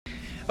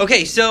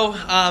Okay, so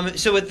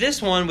with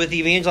this one, with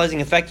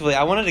evangelizing effectively,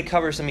 I wanted to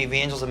cover some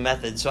evangelism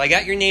methods. So I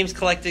got your names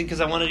collected because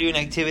I want to do an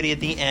activity at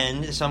the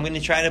end. So I'm going to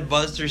try to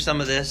buzz through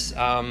some of this,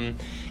 and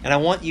I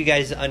want you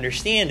guys to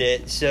understand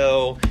it.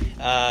 So,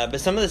 but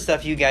some of the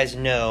stuff you guys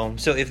know.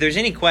 So if there's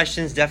any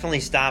questions,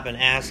 definitely stop and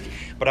ask.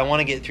 But I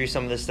want to get through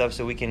some of this stuff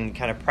so we can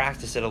kind of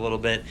practice it a little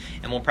bit,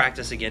 and we'll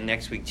practice again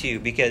next week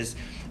too. Because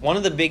one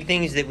of the big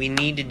things that we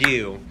need to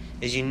do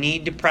is you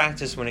need to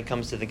practice when it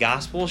comes to the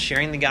gospel,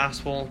 sharing the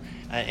gospel,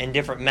 and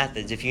different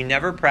methods. If you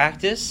never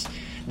practice,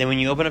 then when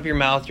you open up your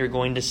mouth, you're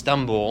going to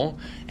stumble,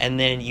 and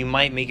then you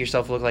might make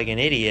yourself look like an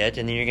idiot,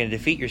 and then you're going to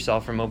defeat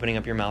yourself from opening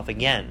up your mouth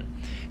again.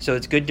 So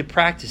it's good to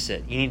practice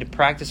it. You need to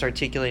practice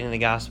articulating the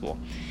gospel.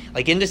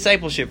 Like in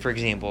discipleship, for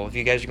example, if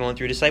you guys are going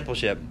through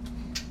discipleship,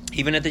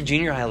 even at the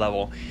junior high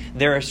level,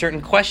 there are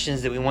certain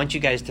questions that we want you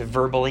guys to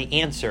verbally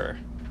answer,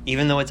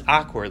 even though it's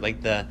awkward,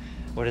 like the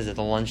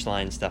lunch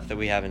line stuff that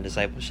we have in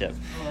discipleship.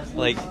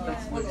 Like,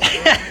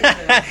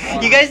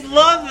 you guys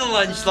love the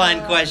lunch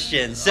line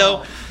questions.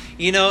 So,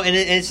 and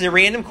it's a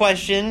random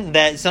question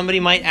that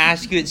somebody might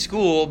ask you at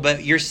school,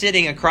 but you're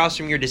sitting across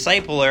from your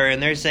discipler,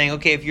 and they're saying,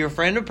 okay, if your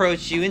friend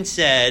approached you and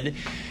said,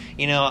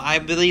 I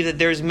believe that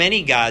there's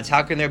many gods,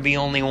 how can there be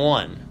only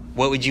one?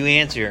 What would you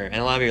answer? And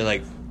a lot of you are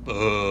like,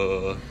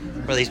 or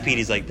at least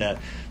Petey's like that.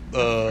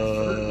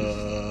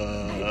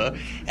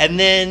 And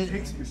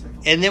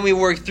then we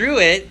work through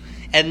it.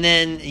 And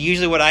then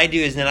usually what I do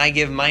is then I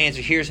give my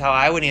answer. Here's how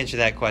I would answer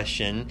that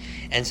question.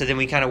 And so then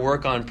we kind of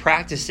work on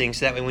practicing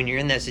so that way when you're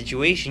in that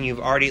situation,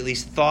 you've already at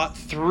least thought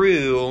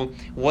through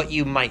what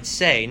you might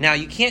say. Now,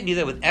 you can't do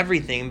that with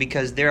everything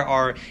because there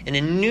are an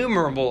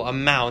innumerable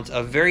amount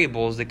of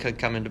variables that could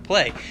come into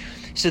play.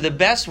 So the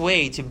best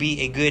way to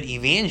be a good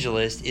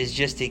evangelist is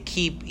just to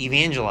keep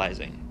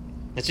evangelizing.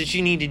 That's what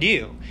you need to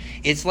do.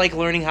 It's like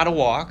learning how to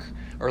walk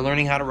or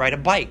learning how to ride a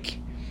bike.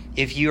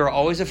 If you are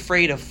always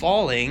afraid of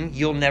falling,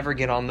 you'll never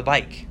get on the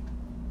bike.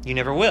 You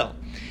never will.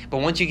 But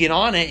once you get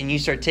on it and you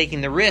start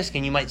taking the risk,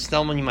 and you might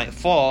stumble and you might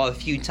fall a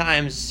few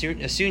times,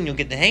 soon you'll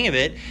get the hang of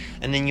it,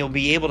 and then you'll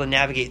be able to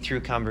navigate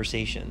through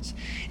conversations.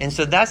 And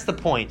so that's the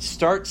point.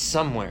 Start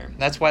somewhere.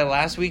 That's why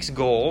last week's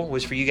goal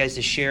was for you guys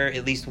to share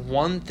at least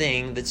one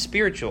thing that's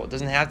spiritual. It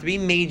doesn't have to be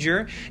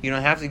major. You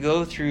don't have to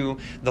go through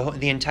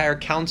the entire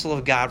counsel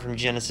of God from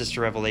Genesis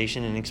to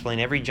Revelation and explain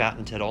every jot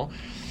and tittle.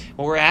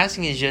 What we're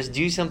asking is just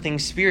do something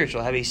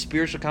spiritual, have a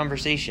spiritual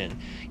conversation.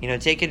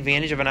 Take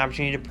advantage of an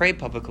opportunity to pray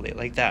publicly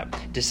like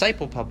that.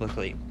 Disciple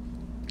publicly.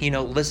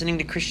 Listening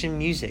to Christian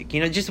music.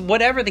 Just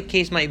whatever the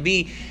case might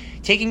be.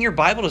 Taking your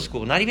Bible to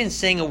school, not even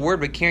saying a word,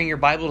 but carrying your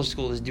Bible to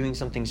school is doing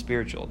something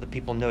spiritual that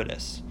people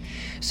notice.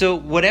 So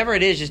whatever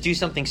it is, just do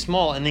something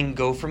small and then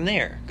go from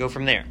there.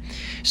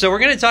 So we're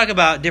going to talk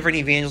about different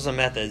evangelism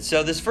methods.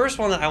 So this first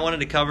one that I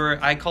wanted to cover,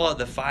 I call it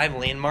the 5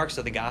 landmarks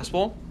of the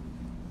gospel.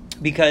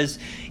 Because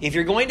if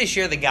you're going to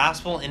share the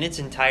gospel in its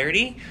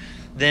entirety,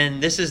 then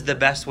this is the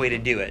best way to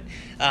do it.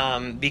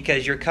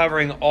 Because you're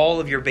covering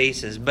all of your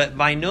bases. But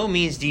by no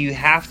means do you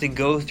have to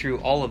go through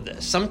all of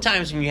this.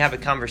 Sometimes when you have a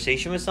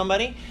conversation with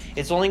somebody,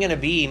 it's only going to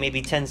be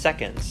maybe 10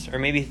 seconds, or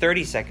maybe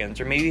 30 seconds,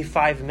 or maybe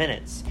 5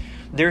 minutes.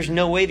 There's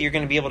no way that you're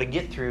going to be able to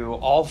get through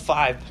all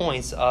 5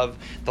 points of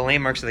the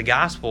landmarks of the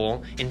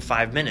gospel in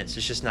 5 minutes.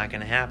 It's just not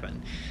going to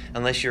happen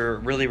unless you're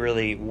really,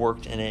 really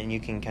worked in it and you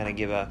can kind of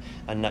give a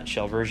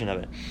nutshell version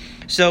of it.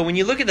 So when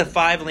you look at the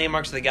 5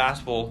 landmarks of the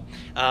gospel,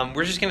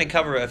 we're just going to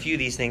cover a few of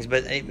these things,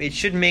 but it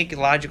should make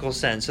logical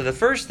sense. So the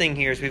first thing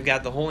here is we've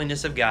got the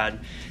holiness of God.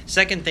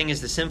 Second thing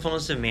is the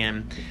sinfulness of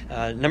man.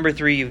 Number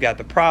 3, you've got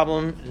the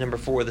problem. Number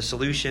 4, the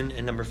solution.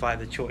 And number 5,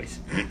 the choice.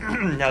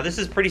 Now this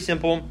is pretty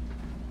simple.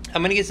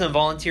 I'm going to get some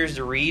volunteers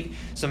to read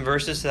some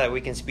verses so that we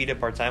can speed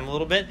up our time a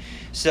little bit.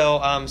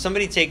 So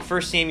somebody take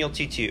 1 Samuel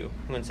 2:2.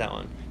 Who wants that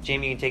one?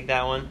 Jamie, you can take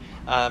that one.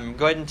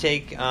 Go ahead and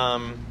take,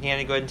 Hannah,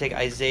 go ahead and take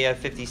Isaiah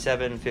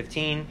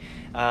 57:15.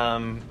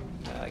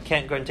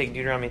 Kent, go ahead and take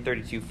Deuteronomy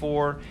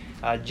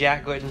 32:4.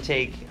 Jack, go ahead and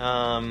take,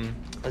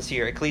 let's see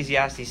here,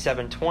 Ecclesiastes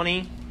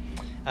 7:20.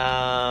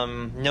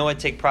 Noah,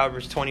 take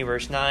Proverbs 20,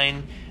 verse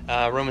 9.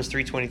 Romans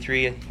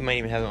 3:23. You might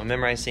even have it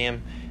memorized,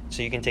 Sam.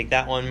 So you can take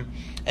that one.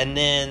 And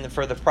then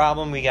for the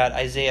problem, we got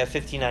Isaiah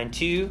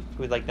 59:2. Who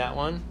would like that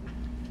one?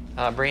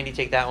 Brandy,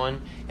 take that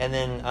one. And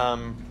then,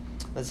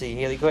 let's see,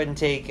 Haley, go ahead and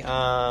take,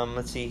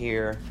 let's see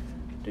here,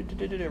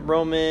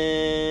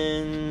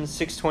 Romans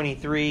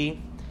 6:23,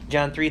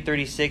 John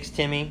 3:36,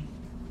 Timmy,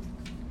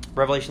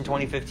 Revelation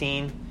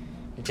 20:15.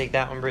 You take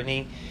that one,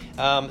 Brittany.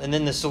 And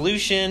then the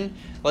solution,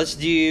 let's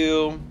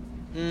do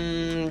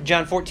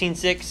John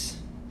 14:6.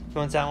 Who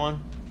wants that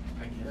one?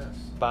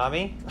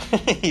 Bobby?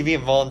 You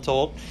being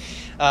voluntold.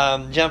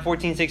 John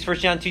 14:6. 1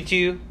 John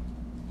 2:2. Who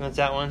wants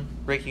that one?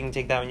 Rick, you can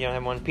take that one. You don't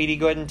have one. Petey,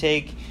 go ahead and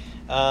take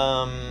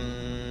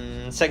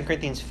 2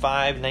 Corinthians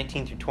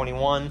 5:19 through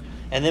 21.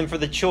 And then for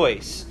the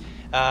choice,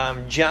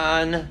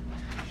 John,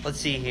 let's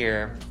see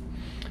here.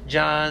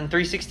 John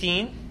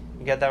 3:16.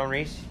 You got that one,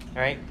 Reese?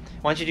 All right.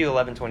 Why don't you do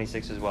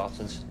 11:26 as well,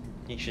 since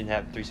you should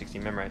have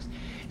 3:16 memorized.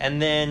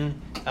 And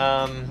then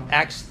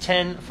Acts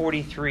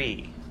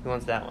 10:43. Who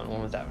wants that one?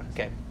 One with that one.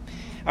 Okay.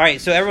 All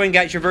right, so everyone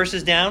got your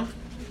verses down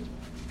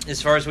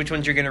as far as which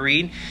ones you're going to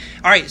read?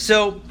 All right,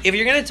 so if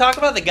you're going to talk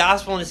about the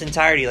gospel in its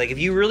entirety, like if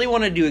you really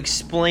wanted to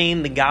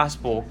explain the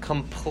gospel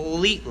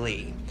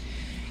completely,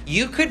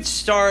 you could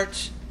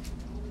start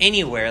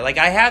anywhere. Like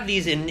I have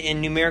these in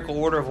numerical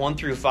order of 1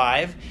 through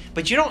 5,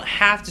 but you don't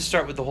have to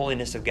start with the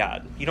holiness of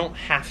God. You don't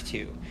have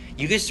to.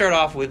 You could start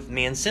off with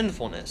man's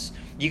sinfulness.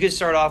 You could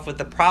start off with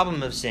the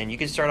problem of sin. You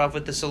could start off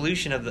with the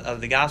solution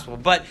of the gospel.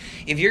 But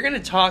if you're going to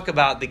talk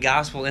about the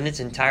gospel in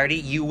its entirety,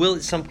 you will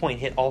at some point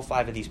hit all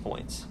 5 of these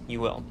points. You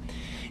will.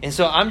 And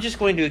so I'm just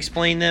going to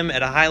explain them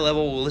at a high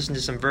level. We'll listen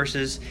to some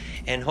verses,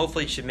 and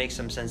hopefully it should make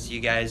some sense to you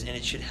guys, and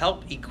it should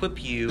help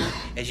equip you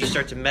as you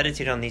start to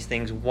meditate on these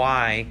things,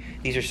 why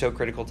these are so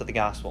critical to the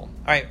gospel.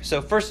 All right, so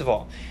first of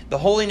all, the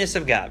holiness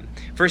of God.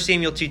 1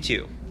 Samuel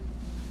 2:2.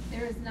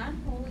 There is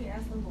none holy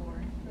as the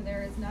Lord, for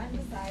there is none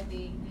beside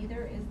thee,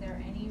 neither is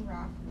there any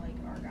rock like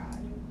our God.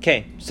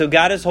 Okay, so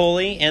God is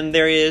holy, and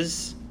there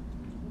is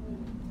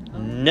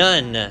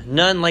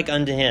none like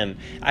unto him.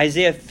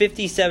 Isaiah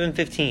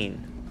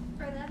 57:15.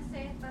 For thus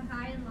saith the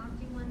high and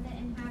lofty one that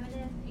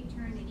inhabiteth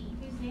eternity,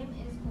 whose name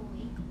is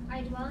holy.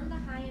 I dwell in the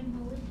high and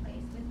holy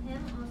place, with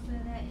him also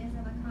that is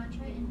of a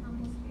contrite and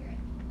humble spirit,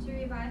 to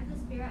revive the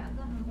spirit of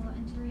the humble,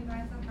 and to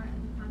revive the heart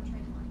of the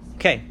contrite ones.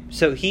 Okay,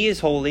 so he is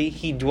holy,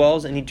 he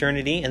dwells in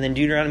eternity, and then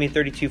Deuteronomy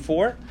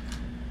 32:4.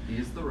 He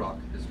is the rock,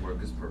 his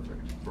work is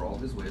perfect, for all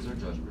his ways are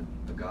judgment,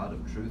 a God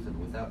of truth and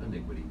without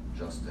iniquity,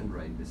 just and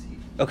right is he.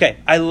 Okay,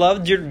 I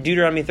love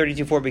Deuteronomy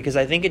 32:4 because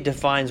I think it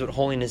defines what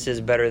holiness is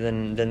better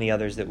than the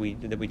others that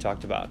we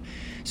talked about.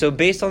 So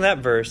based on that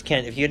verse,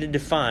 Kent, if you had to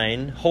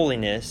define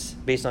holiness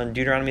based on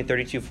Deuteronomy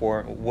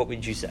 32:4, what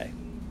would you say?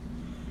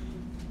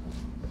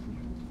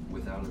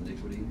 Without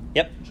iniquity,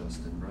 Yep.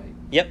 just and right.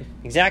 Yep,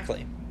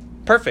 exactly.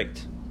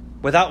 Perfect.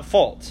 Without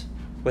fault.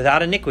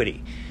 Without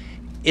iniquity.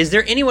 Is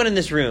there anyone in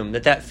this room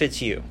that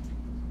fits you?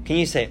 Can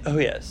you say, oh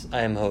yes,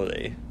 I am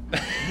holy?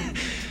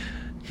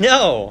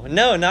 No,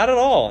 not at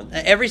all.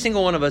 Every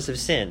single one of us have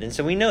sinned, and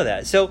so we know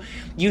that. So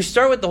you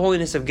start with the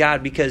holiness of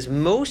God because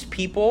most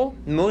people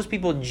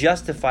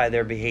justify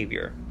their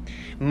behavior.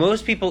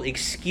 Most people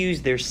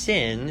excuse their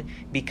sin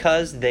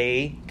because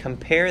they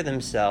compare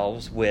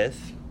themselves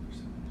with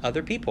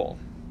other people.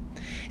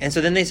 And so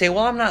then they say,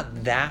 well, I'm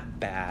not that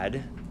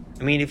bad.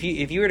 I mean, if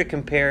you were to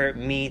compare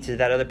me to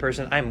that other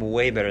person, I'm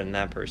way better than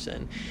that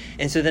person.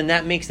 And so then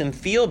that makes them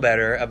feel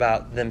better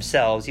about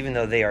themselves, even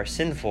though they are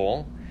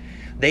sinful.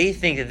 They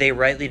think that they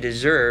rightly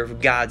deserve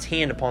God's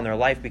hand upon their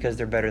life because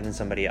they're better than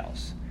somebody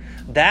else.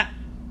 That,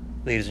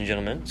 ladies and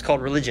gentlemen, is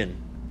called religion.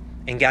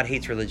 And God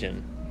hates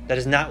religion. That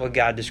is not what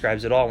God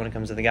describes at all when it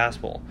comes to the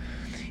gospel.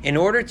 In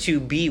order to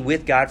be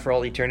with God for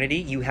all eternity,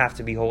 you have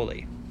to be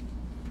holy.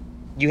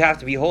 You have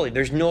to be holy.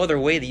 There's no other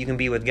way that you can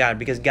be with God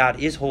because God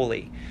is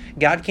holy.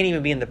 God can't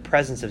even be in the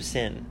presence of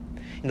sin.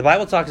 And the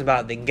Bible talks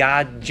about that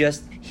God,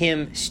 just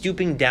him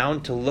stooping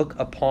down to look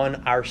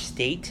upon our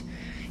state,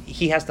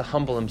 he has to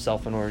humble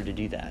himself in order to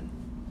do that.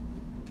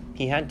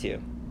 He had to.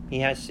 He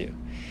has to.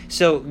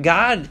 So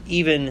God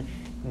even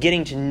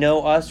getting to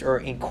know us or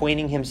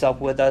acquainting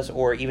himself with us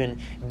or even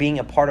being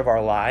a part of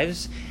our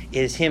lives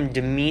is him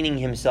demeaning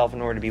himself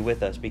in order to be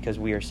with us because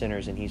we are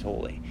sinners and he's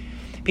holy.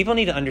 People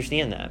need to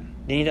understand that.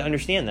 They need to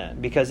understand that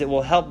because it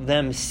will help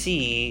them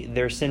see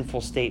their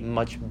sinful state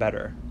much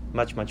better.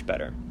 Much, much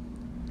better.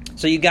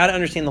 So you got to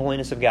understand the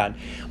holiness of God.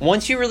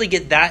 Once you really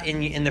get that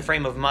in the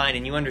frame of mind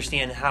and you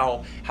understand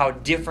how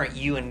different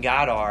you and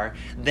God are,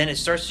 then it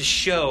starts to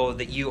show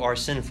that you are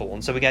sinful.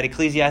 And so we got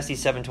Ecclesiastes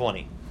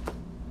 7:20.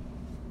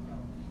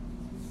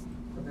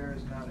 For there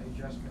is not a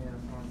just man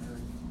upon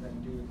earth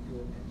that doeth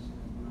good and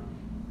sinneth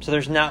not. So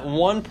there's not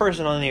one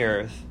person on the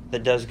earth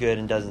that does good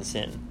and doesn't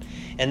sin.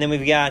 And then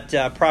we've got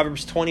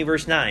Proverbs 20,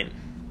 verse 9.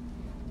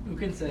 Who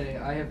can say,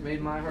 I have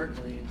made my heart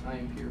clean, I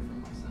am pure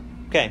from my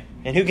sin? Okay,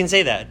 and who can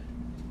say that?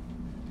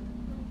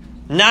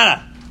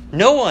 Nada.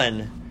 No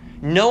one.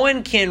 No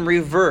one can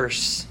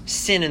reverse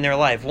sin in their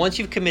life. Once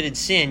you've committed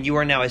sin, you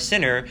are now a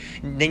sinner,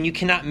 then you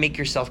cannot make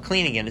yourself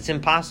clean again. It's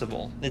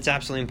impossible. It's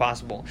absolutely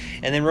impossible.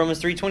 And then Romans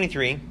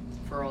 3:23.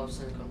 For all of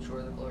sin comes short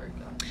of the glory of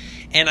God.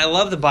 And I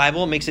love the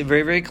Bible. It makes it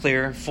very, very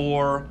clear.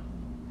 For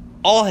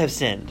all have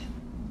sinned.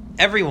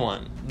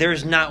 Everyone. There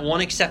is not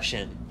one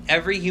exception.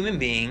 Every human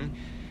being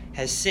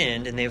has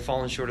sinned and they have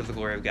fallen short of the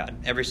glory of God.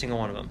 Every single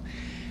one of them.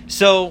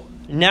 So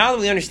now that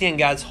we understand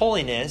God's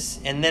holiness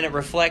and then it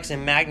reflects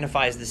and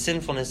magnifies the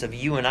sinfulness of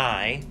you and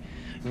I,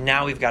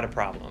 now we've got a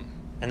problem.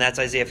 And that's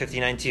Isaiah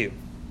 59:2.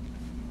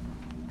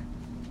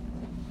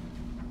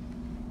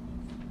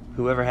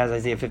 Whoever has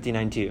Isaiah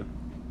 59:2.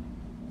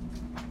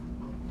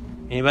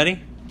 Anybody?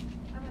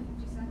 I'm a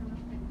 57.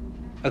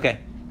 Okay.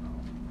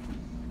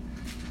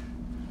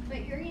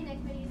 But your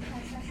iniquities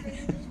have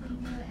separated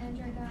between you and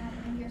your God,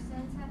 and your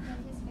sins have hid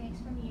his face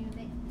from you,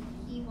 that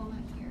he will not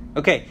hear.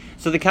 Okay,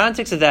 so the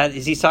context of that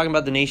is he's talking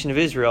about the nation of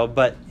Israel,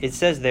 but it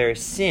says there,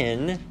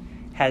 sin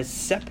has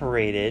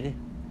separated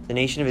the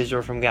nation of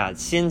Israel from God.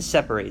 Sin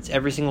separates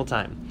every single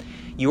time.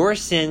 Your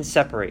sin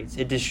separates.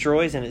 It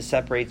destroys and it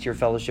separates your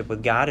fellowship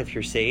with God if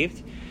you're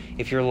saved.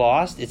 If you're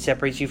lost, it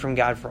separates you from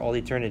God for all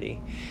eternity.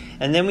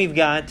 And then we've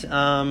got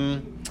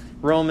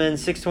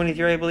Romans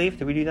 6:23, I believe.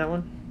 Did we do that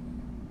one?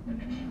 For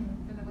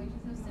the wages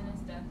of sin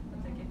is death,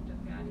 but the gift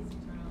of God is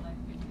eternal life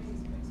through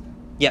Jesus Christ.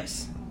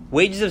 Yes.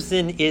 Wages of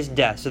sin is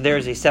death. So there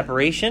is a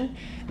separation.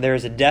 There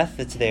is a death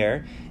that's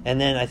there. And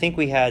then I think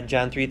we had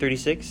John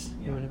 3:36.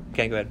 Yeah.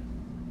 Okay, go ahead.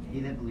 He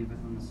that believeth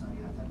on the Son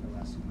hath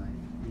everlasting life,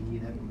 and he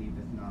that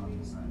believeth not on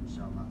the Son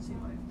shall not see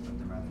life, but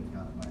the wrath of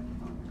God abideth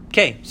upon him.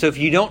 Okay, so if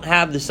you don't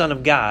have the Son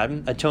of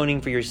God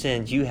atoning for your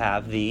sins, you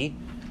have the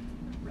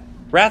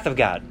wrath of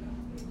God.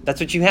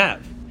 That's what you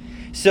have.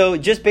 So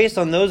just based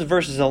on those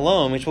verses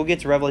alone, which we'll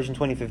get to Revelation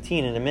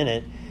 20:15 in a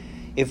minute,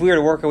 if we were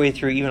to work our way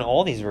through even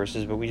all these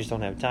verses, but we just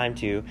don't have time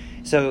to.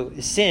 So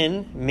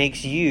sin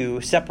makes you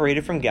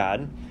separated from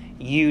God.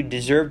 You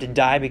deserve to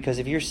die because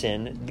of your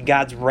sin.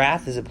 God's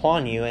wrath is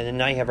upon you, and then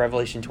now you have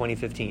Revelation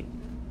 20:15.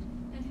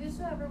 And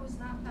whosoever was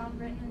not found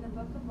written in the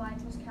book of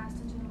life was cast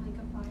into the lake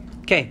of fire.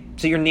 Okay,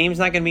 so your name's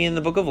not going to be in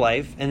the book of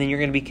life, and then you're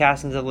going to be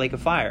cast into the lake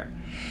of fire.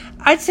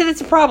 I'd say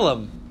that's a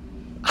problem.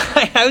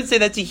 I would say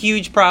that's a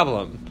huge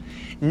problem.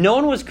 No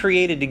one was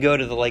created to go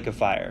to the lake of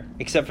fire,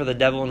 except for the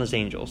devil and his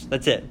angels.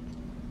 That's it.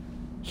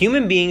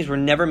 Human beings were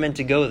never meant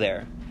to go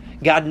there.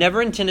 God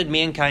never intended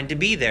mankind to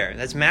be there.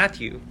 That's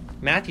Matthew.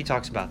 Matthew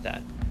talks about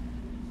that.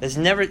 It's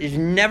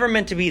never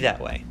meant to be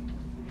that way.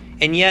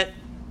 And yet,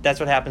 that's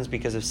what happens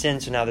because of sin,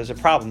 so now there's a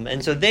problem.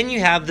 And so then you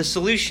have the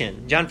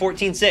solution. John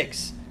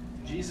 14:6.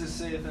 Jesus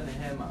saith unto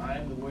him, I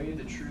am the way,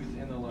 the truth,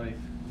 and the life.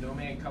 No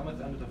man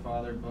cometh unto the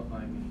Father but by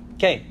me.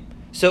 Okay,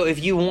 so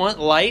if you want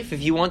life,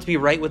 if you want to be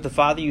right with the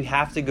Father, you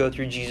have to go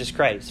through Jesus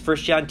Christ. 1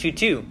 John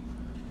 2:2.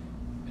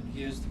 And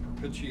he is the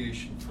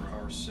propitiation for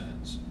our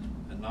sins,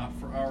 and not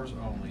for ours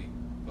only,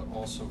 but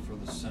also for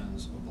the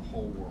sins of the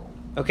whole world.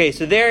 Okay,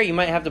 so there you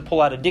might have to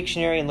pull out a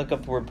dictionary and look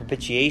up the word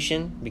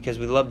propitiation, because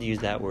we love to use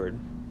that word.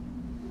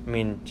 I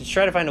mean, just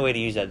try to find a way to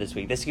use that this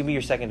week. This could be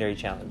your secondary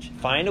challenge.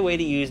 Find a way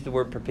to use the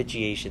word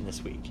propitiation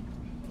this week.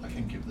 I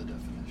can give the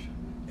definition.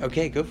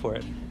 Okay, go for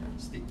it.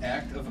 It's the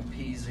act of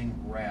appeasing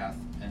wrath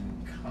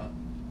and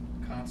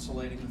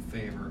consolating the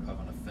favor of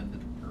an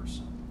offended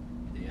person.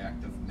 The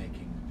act of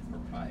making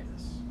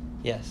propitious.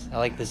 Yes, I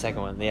like the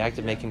second one. The act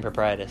of making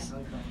propitious.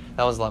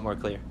 That was a lot more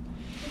clear.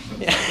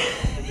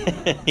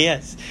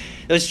 Yes,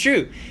 that's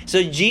true.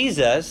 So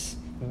Jesus,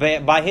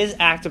 by his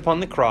act upon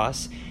the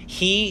cross,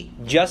 he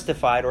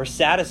justified or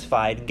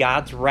satisfied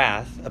God's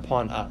wrath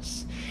upon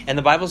us. And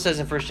the Bible says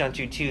in 1 John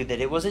 2:2 that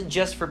it wasn't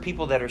just for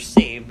people that are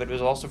saved, but it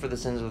was also for the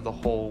sins of the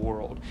whole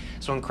world.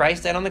 So when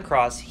Christ died on the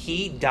cross,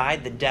 he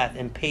died the death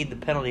and paid the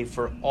penalty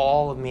for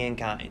all of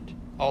mankind.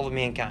 All of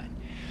mankind.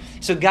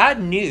 So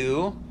God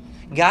knew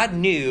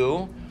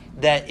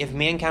that if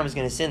mankind was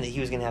going to sin, that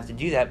he was going to have to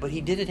do that, but he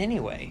did it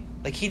anyway.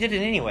 He did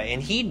it anyway.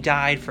 And he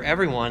died for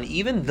everyone,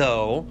 even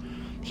though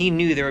he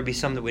knew there would be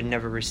some that would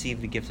never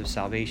receive the gift of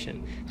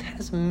salvation. That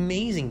is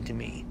amazing to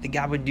me, that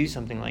God would do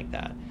something like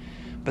that.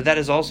 But that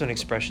is also an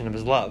expression of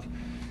his love.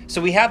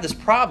 So we have this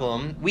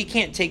problem. We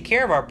can't take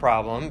care of our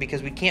problem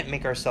because we can't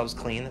make ourselves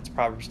clean. That's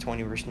Proverbs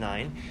 20, verse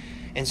 9.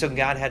 And so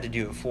God had to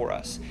do it for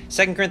us.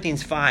 2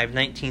 Corinthians 5,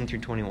 19 through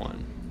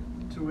 21.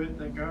 To wit,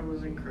 that God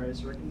was in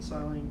Christ,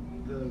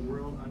 reconciling the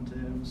world unto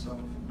himself,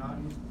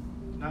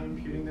 not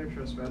imputing their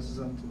trespasses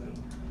unto them,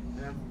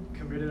 and have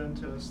committed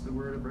unto us the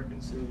word of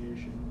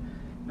reconciliation.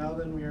 Now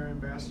then we are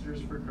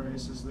ambassadors for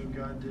Christ, as though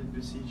God did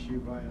beseech you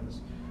by us.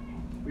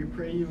 We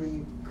pray you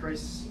in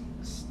Christ's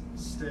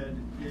stead,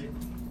 yea,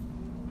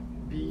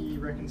 be ye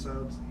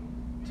reconciled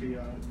to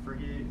God, for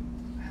he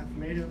hath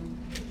made him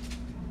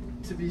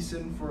to be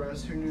sin for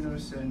us who knew no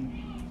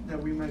sin,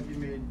 that we might be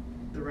made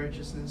the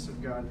righteousness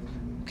of God in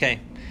him.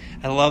 Okay,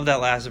 I love that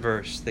last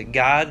verse, that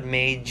God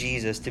made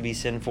Jesus to be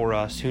sin for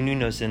us who knew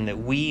no sin, that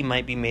we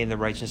might be made the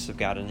righteousness of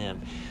God in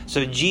him.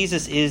 So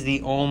Jesus is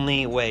the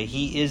only way.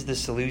 He is the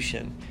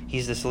solution.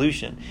 He's the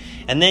solution.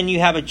 And then you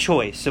have a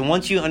choice. So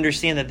once you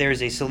understand that there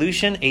is a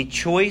solution, a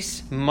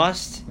choice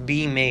must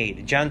be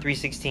made. John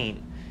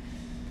 3:16.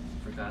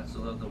 For God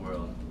so loved the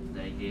world,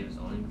 that he gave his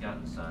only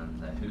begotten Son,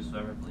 that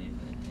whosoever believeth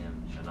in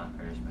him shall not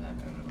perish but have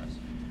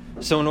everlasting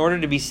life. So in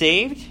order to be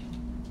saved,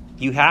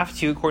 you have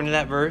to, according to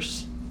that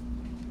verse,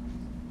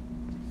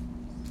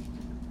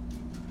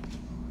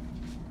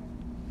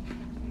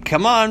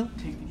 come on.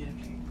 Take the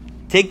gift.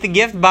 Take the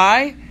gift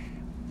by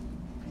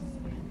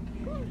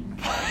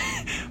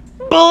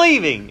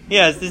believing.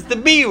 Yes, it's the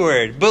B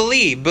word.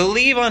 Believe.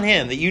 Believe on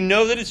him, that you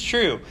know that it's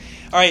true.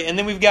 All right, and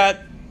then we've got,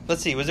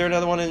 let's see, was there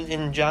another one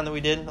in John that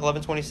we did?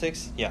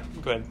 11:26? Yeah,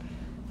 go ahead.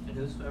 And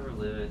whosoever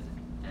liveth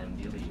and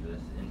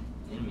believeth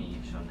in me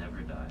shall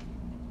never die.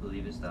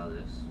 Believest thou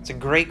this? It's a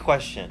great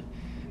question.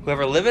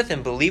 Whoever liveth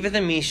and believeth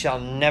in me shall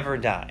never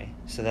die.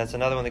 So that's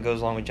another one that goes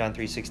along with John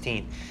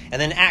 3:16.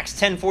 And then Acts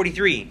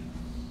 10:43.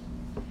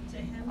 To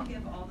him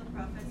give all the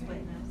prophets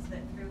witness that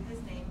through his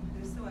name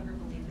whosoever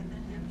believeth in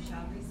him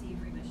shall receive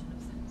remission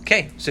of sins.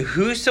 Okay, so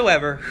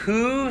whosoever,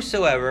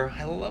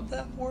 I love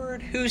that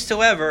word,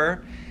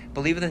 whosoever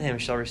believeth in him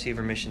shall receive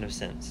remission of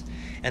sins.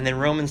 And then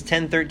Romans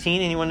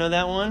 10:13, anyone know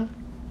that one?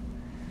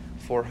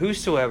 For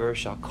whosoever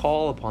shall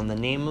call upon the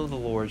name of the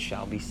Lord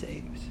shall be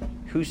saved.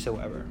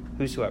 Whosoever.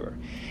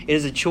 It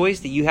is a choice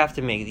that you have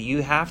to make, that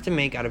you have to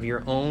make out of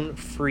your own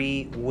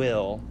free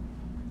will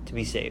to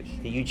be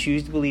saved. That you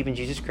choose to believe in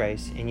Jesus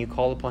Christ and you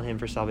call upon him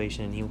for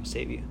salvation and he will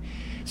save you.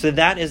 So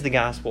that is the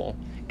gospel.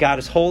 God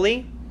is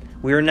holy.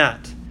 We are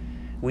not.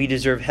 We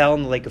deserve hell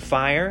in the lake of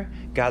fire.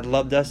 God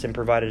loved us and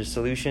provided a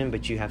solution,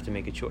 but you have to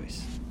make a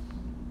choice.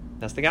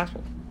 That's the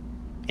gospel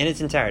in its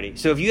entirety.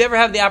 So if you ever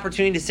have the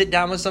opportunity to sit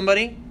down with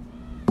somebody,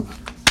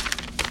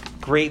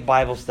 great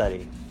Bible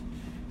study.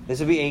 This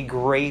would be a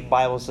great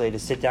Bible study to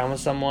sit down with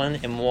someone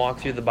and walk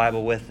through the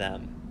Bible with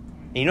them.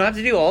 And you don't have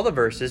to do all the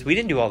verses. We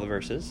didn't do all the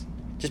verses.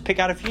 Just pick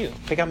out a few.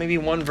 Pick out maybe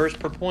one verse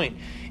per point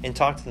and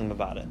talk to them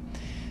about it.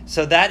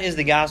 So that is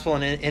the gospel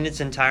in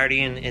its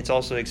entirety, and it's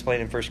also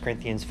explained in 1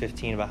 Corinthians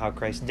 15 about how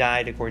Christ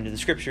died according to the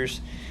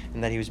Scriptures,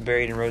 and that he was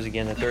buried and rose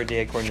again the third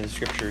day according to the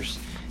Scriptures,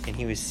 and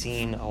he was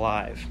seen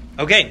alive.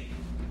 Okay,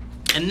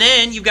 and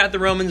then you've got the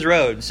Romans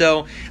Road.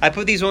 So I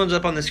put these ones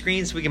up on the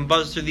screen so we can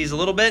buzz through these a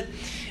little bit.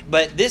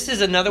 But this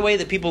is another way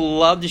that people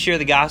love to share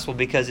the gospel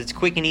because it's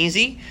quick and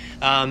easy.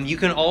 You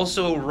can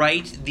also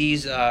write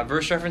these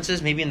verse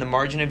references maybe in the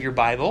margin of your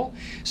Bible.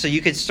 So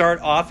you could start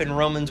off in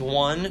Romans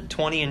 1,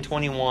 20 and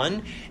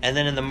 21. And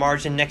then in the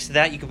margin next to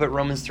that, you could put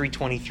Romans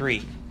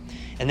 3:23.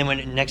 And then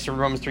when next to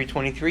Romans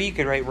 3:23, you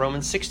could write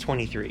Romans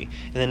 6:23.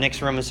 And then next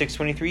to Romans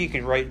 6:23, you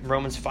could write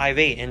Romans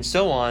 5:8, and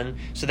so on.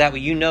 So that way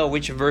you know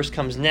which verse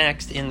comes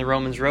next in the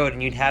Romans Road,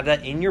 and you'd have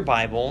that in your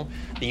Bible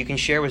that you can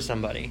share with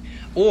somebody.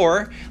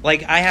 Or,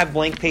 like I have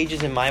blank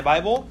pages in my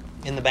Bible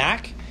in the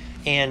back,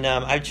 and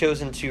I've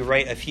chosen to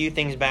write a few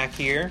things back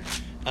here.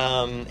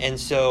 And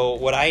so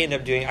what I end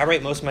up doing, I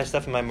write most of my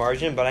stuff in my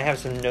margin, but I have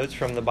some notes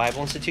from the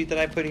Bible Institute that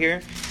I put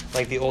here,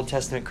 like the Old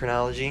Testament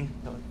chronology.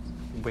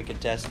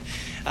 Wicked test.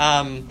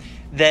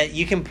 That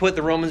you can put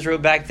the Romans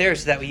Road back there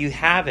so that way you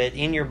have it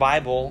in your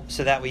Bible,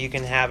 so that way you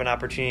can have an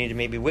opportunity to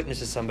maybe witness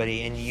to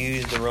somebody and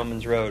use the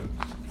Romans Road.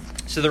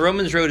 So the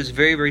Romans Road is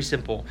very, very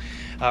simple.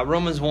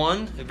 Romans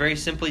 1 very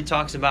simply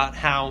talks about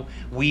how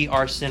we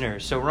are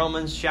sinners. So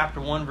Romans chapter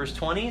 1 verse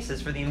 20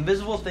 says, "For the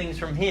invisible things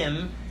from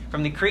him,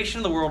 from the creation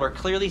of the world, are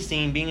clearly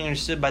seen, being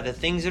understood by the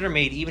things that are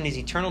made, even his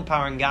eternal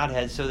power and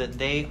Godhead, so that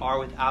they are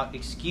without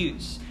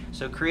excuse."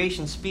 So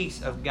creation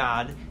speaks of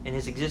God and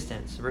his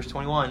existence. Verse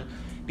 21,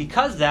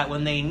 "Because that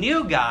when they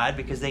knew God,"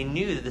 because they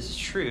knew that this is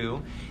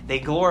true, "they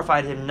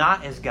glorified him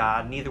not as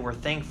God, neither were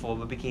thankful,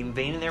 but became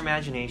vain in their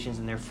imaginations,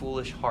 and their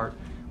foolish heart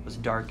was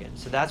darkened."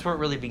 So that's where it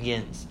really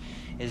begins,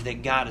 is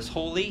that God is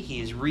holy,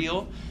 he is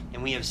real,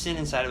 and we have sin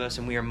inside of us,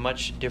 and we are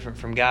much different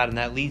from God. And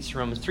that leads to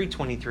Romans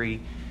 3:23,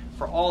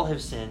 "For all have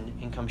sinned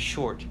and come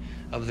short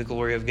of the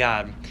glory of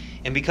God."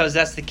 And because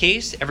that's the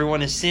case,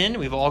 everyone has sinned,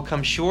 we've all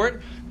come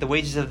short. The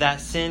wages of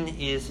that sin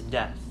is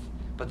death.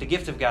 But the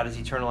gift of God is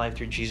eternal life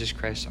through Jesus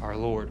Christ our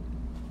Lord.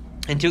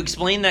 And to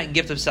explain that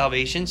gift of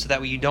salvation, so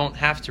that way you don't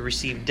have to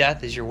receive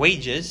death as your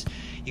wages,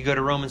 you go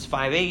to Romans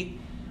 5:8,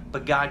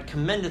 "But God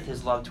commendeth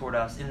his love toward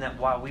us, in that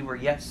while we were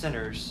yet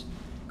sinners,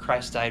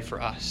 Christ died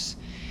for us."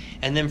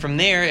 And then from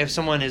there, if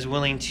someone is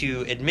willing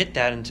to admit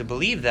that and to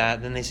believe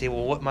that, then they say,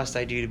 well, what must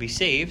I do to be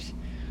saved?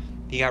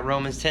 You got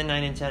Romans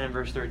 10:9 and 10 and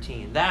verse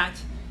 13. "That,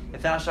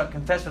 if thou shalt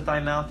confess with thy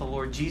mouth the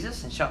Lord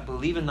Jesus, and shalt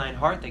believe in thine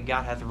heart that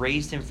God hath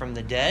raised him from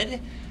the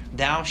dead,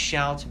 thou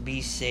shalt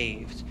be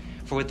saved.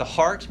 For with the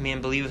heart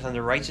man believeth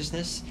unto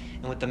righteousness,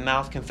 and with the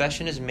mouth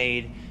confession is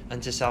made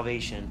unto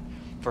salvation.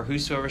 For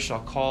whosoever shall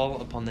call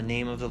upon the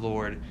name of the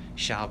Lord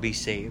shall be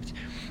saved."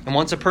 And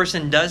once a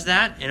person does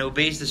that and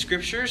obeys the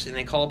Scriptures, and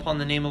they call upon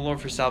the name of the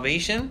Lord for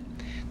salvation,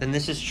 then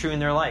this is true in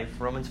their life.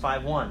 Romans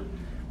 5:1,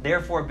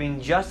 "Therefore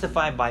being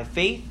justified by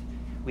faith,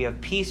 we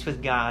have peace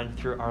with God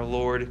through our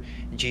Lord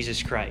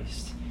Jesus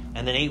Christ."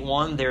 And then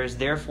 8:1, "There is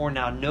therefore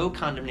now no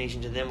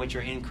condemnation to them which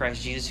are in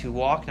Christ Jesus, who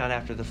walk not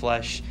after the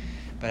flesh,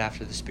 but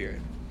after the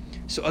Spirit."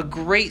 So a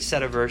great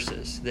set of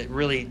verses that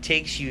really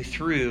takes you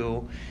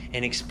through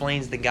and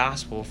explains the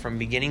gospel from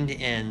beginning to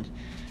end,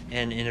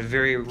 and in a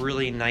very,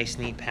 really nice,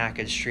 neat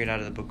package straight out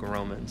of the book of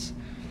Romans.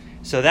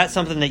 So that's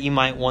something that you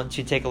might want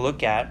to take a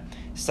look at,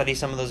 study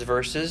some of those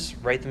verses,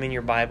 write them in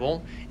your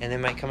Bible, and they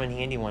might come in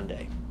handy one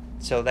day.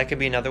 So that could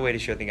be another way to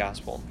share the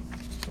gospel.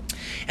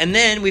 And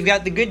then we've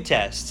got the good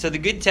test. So the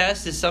good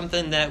test is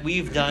something that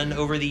we've done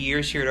over the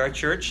years here at our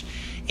church.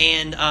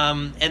 And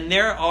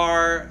there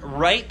are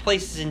right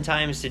places and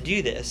times to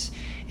do this.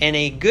 And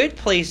a good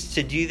place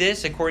to do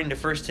this, according to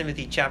 1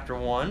 Timothy chapter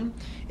 1,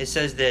 it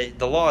says that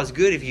the law is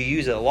good if you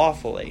use it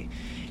lawfully.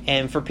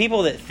 And for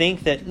people that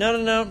think that,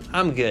 no,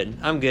 I'm good.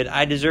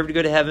 I deserve to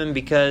go to heaven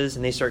because,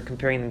 and they start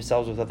comparing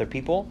themselves with other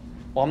people.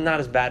 Well, I'm not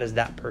as bad as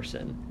that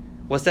person.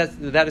 What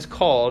that is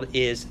called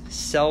is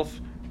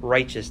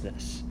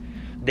self-righteousness.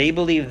 They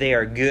believe they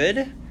are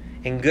good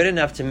and good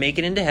enough to make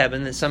it into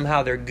heaven, that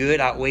somehow their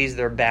good outweighs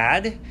their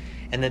bad,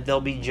 and that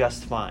they'll be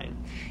just fine.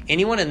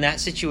 Anyone in that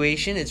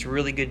situation, it's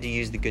really good to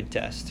use the good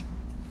test.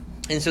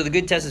 And so the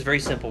good test is very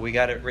simple. We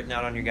got it written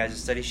out on your guys'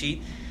 study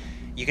sheet.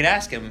 You could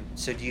ask them,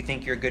 so do you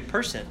think you're a good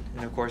person?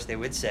 And of course they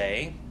would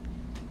say,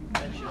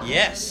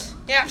 Yes,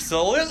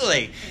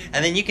 absolutely.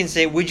 And then you can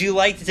say, would you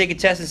like to take a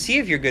test and see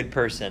if you're a good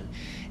person?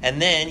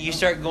 And then you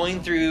start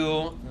going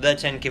through the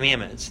 10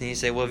 Commandments. And you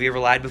say, well, have you ever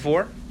lied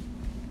before?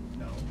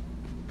 No.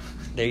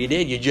 There you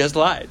did. You just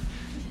lied.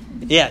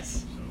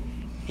 Yes.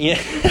 Yeah.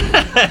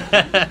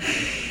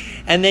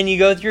 And then you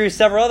go through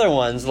several other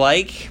ones,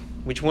 like,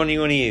 which one do you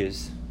want to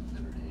use?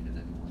 Never hated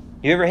anyone.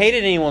 You ever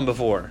hated anyone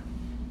before?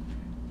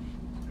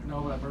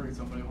 No, but I've murdered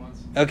somebody once.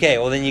 Okay,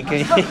 well then you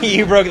can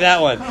you broke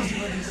that one.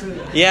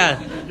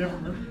 Yeah.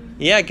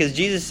 Yeah, because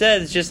Jesus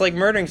said it's just like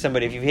murdering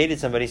somebody if you've hated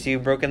somebody, so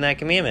you've broken that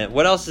commandment.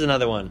 What else is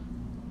another one?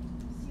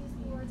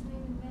 Use the Lord's name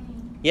in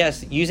vain.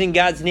 Yes, using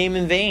God's name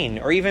in vain,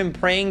 or even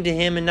praying to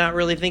Him and not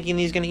really thinking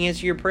He's going to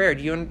answer your prayer.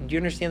 Do you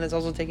understand that's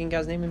also taking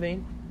God's name in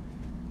vain?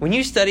 When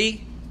you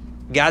study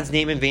God's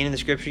name in vain in the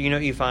Scripture, you know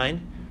what you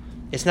find?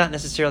 It's not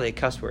necessarily a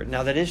cuss word.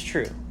 Now, that is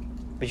true.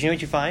 But you know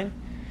what you find?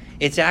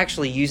 It's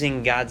actually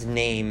using God's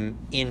name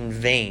in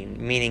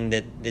vain, meaning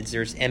that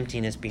there's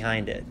emptiness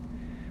behind it,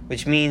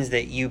 which means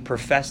that you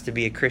profess to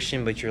be a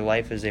Christian, but your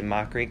life is a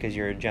mockery because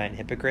you're a giant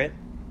hypocrite.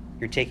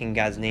 You're taking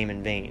God's name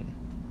in vain.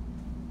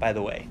 By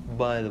the way,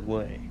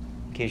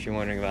 in case you're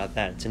wondering about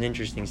that. It's an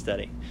interesting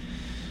study.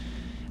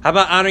 How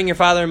about honoring your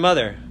father and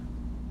mother?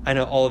 I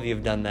know all of you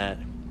have done that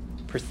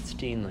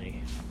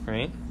pristinely,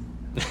 right?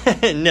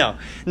 No.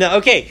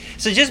 Okay.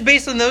 So just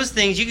based on those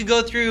things, you could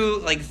go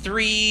through like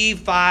 3,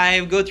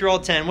 5, go through all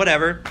 10,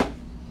 whatever.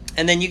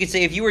 And then you could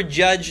say, if you were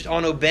judged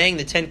on obeying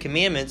the 10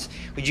 Commandments,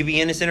 would you be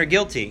innocent or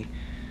guilty?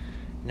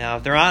 Now,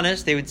 if they're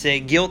honest, they would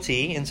say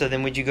guilty. And so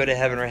then would you go to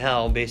heaven or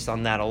hell based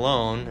on that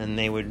alone? And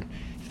they would,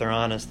 if they're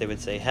honest, they would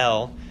say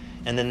hell.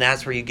 And then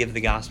that's where you give the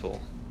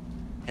gospel.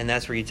 And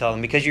that's where you tell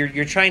them. Because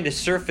you're trying to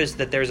surface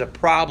that there's a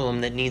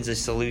problem that needs a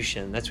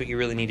solution. That's what you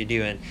really need to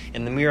do.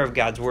 And the mirror of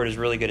God's Word is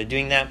really good at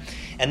doing that.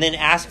 And then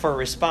ask for a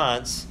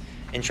response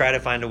and try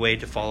to find a way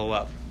to follow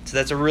up. So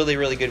that's a really,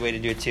 really good way to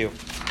do it too.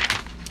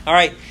 All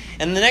right.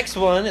 And the next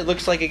one, it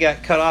looks like it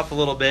got cut off a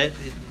little bit.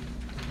 It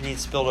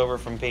needs spilled over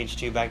from page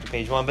 2 back to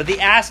page 1. But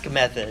the ask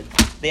method.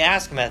 The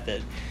ask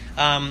method.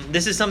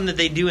 This is something that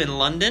they do in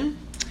London.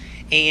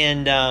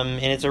 And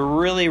it's a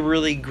really,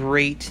 really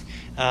great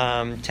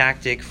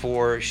tactic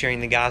for sharing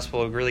the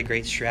gospel, a really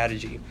great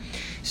strategy.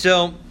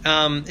 So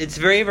it's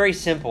very, very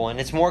simple, and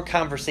it's more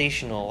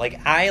conversational.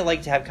 Like, I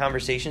like to have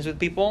conversations with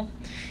people,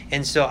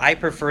 and so I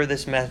prefer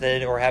this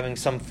method or having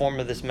some form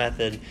of this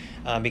method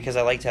because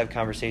I like to have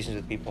conversations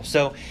with people.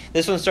 So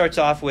this one starts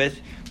off with,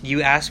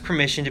 you ask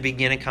permission to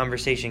begin a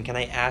conversation. Can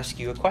I ask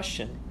you a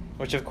question?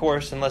 Which, of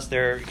course, unless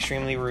they're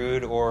extremely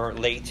rude or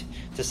late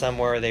to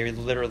somewhere they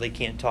literally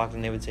can't talk,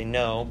 then they would say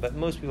no. But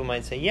most people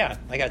might say, yeah,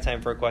 I got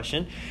time for a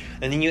question.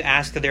 And then you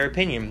ask their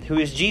opinion. Who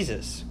is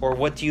Jesus? Or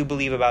what do you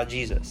believe about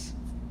Jesus?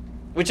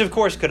 Which, of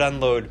course, could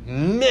unload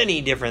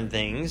many different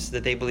things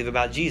that they believe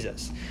about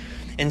Jesus.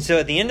 And so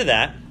at the end of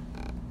that,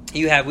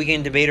 we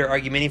can debate or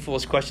argue many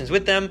foolish questions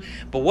with them.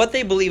 But what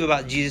they believe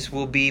about Jesus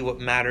will be what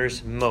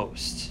matters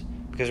most.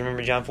 Because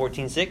remember John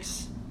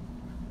 14:6?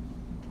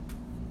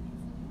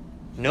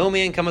 No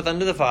man cometh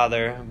unto the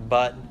Father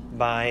but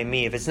by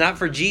me. If it's not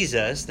for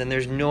Jesus, then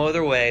there's no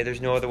other way. There's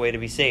no other way to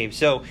be saved.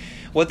 So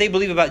what they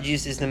believe about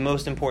Jesus is the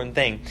most important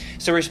thing.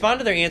 So respond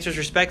to their answers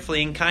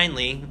respectfully and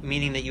kindly,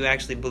 meaning that you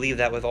actually believe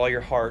that with all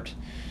your heart.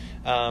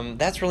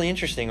 That's really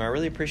interesting, or I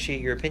really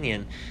appreciate your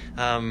opinion.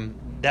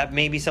 That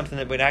may be something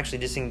that would actually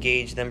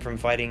disengage them from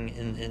fighting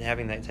and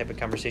having that type of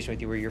conversation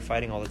with you where you're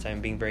fighting all the time,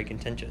 being very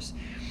contentious.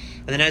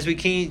 And then as we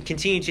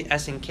continue to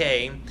S and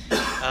K,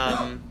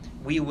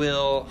 we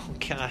will... Oh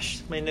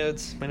gosh, my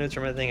notes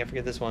are my thing. I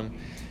forget this one.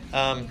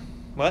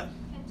 What?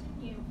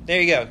 Continue.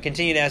 There you go.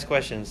 Continue to ask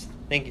questions.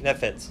 Thank you. That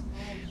fits.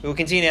 We will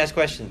continue to ask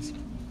questions.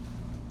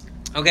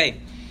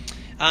 Okay.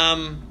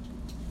 And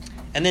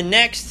then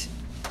next,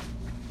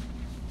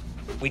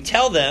 we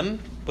tell them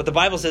what the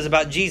Bible says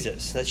about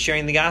Jesus. That's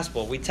sharing the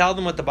gospel. We tell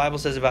them what the Bible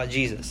says about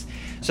Jesus.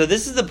 So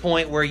this is the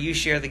point where you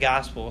share the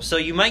gospel. So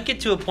you might get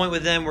to a point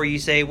with them where you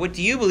say, what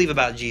do you believe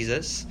about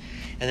Jesus?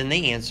 And then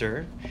they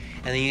answer.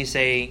 And then you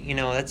say,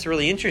 that's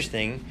really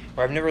interesting,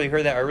 or I've never really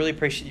heard that, or I really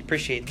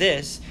appreciate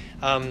this.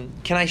 Can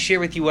I share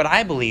with you what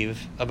I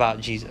believe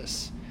about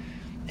Jesus?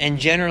 And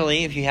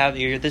generally, if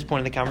you're at this point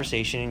in the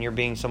conversation and you're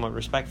being somewhat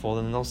respectful,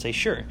 then they'll say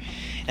sure.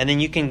 And then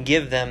you can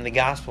give them the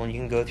gospel, and you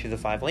can go through the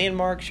 5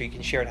 landmarks, or you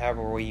can share it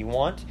however way you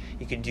want.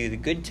 You could do the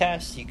good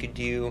test, you could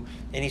do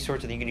any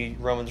sorts of, you could do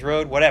Romans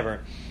Road, whatever.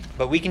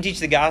 But we can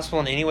teach the gospel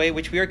in any way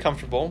which we are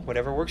comfortable,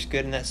 whatever works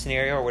good in that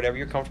scenario, or whatever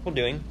you're comfortable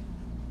doing.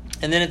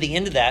 And then at the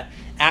end of that,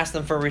 ask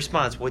them for a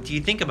response. What do you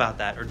think about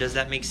that? Or does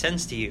that make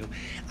sense to you?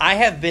 I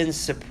have been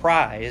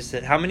surprised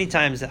at how many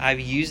times that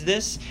I've used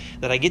this,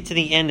 that I get to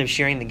the end of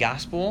sharing the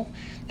gospel,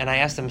 and I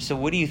ask them, so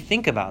what do you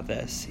think about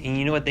this? And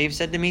you know what they've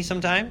said to me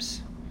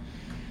sometimes?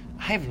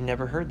 I've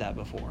never heard that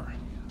before.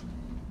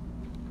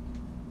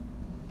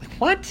 Like,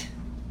 what?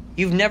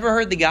 You've never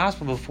heard the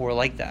gospel before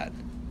like that.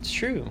 It's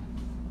true.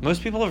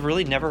 Most people have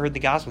really never heard the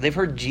gospel. They've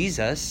heard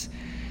Jesus.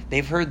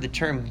 They've heard the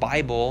term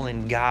Bible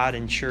and God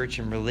and church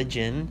and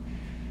religion,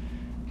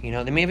 You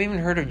know, they may have even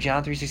heard of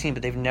John 3:16,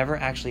 but they've never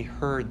actually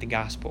heard the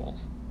gospel.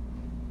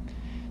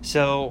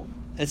 So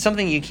it's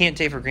something you can't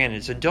take for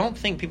granted. So don't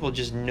think people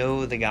just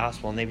know the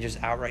gospel and they've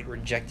just outright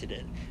rejected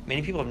it.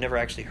 Many people have never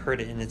actually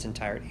heard it in its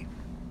entirety.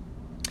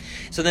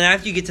 So then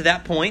after you get to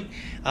that point,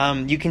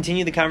 you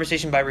continue the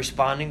conversation by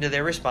responding to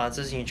their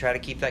responses, and you try to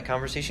keep that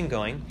conversation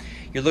going.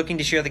 You're looking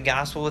to share the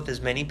gospel with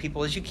as many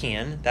people as you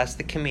can. That's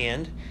the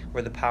command,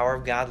 where the power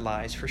of God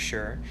lies for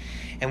sure.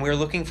 And we're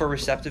looking for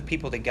receptive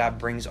people that God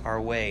brings our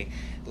way.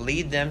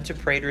 Lead them to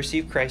pray to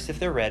receive Christ if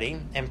they're ready,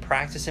 and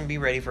practice and be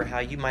ready for how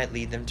you might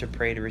lead them to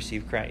pray to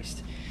receive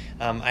Christ.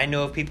 I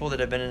know of people that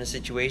have been in a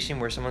situation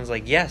where someone's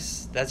like,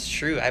 yes, that's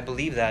true, I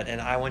believe that,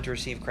 and I want to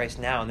receive Christ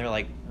now. And they're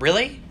like,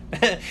 really?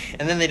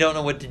 And then they don't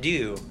know what to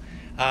do.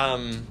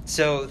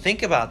 So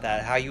think about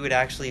that, how you would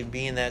actually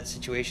be in that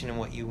situation and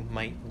what you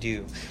might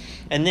do.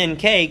 And then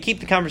K,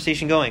 keep the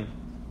conversation going.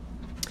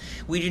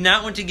 We do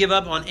not want to give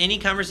up on any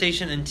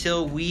conversation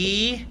until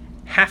we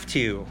have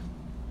to.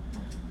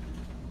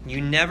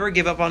 You never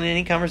give up on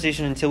any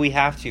conversation until we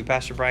have to.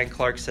 Pastor Brian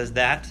Clark says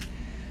that.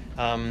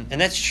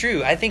 And that's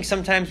true. I think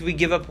sometimes we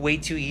give up way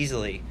too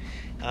easily.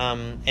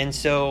 And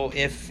so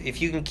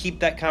if you can keep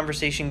that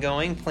conversation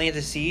going, plant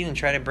a seed and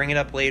try to bring it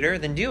up later,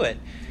 then do it.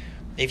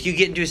 If you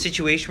get into a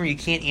situation where you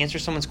can't answer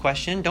someone's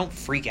question, don't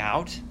freak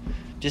out.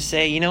 Just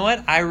say, you know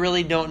what? I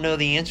really don't know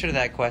the answer to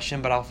that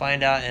question, but I'll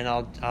find out and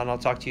I'll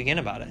talk to you again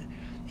about it.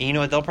 And you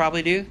know what they'll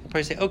probably do? They'll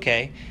probably say,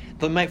 okay.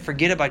 They might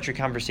forget about your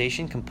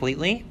conversation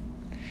completely,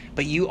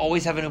 but you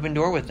always have an open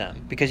door with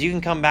them, because you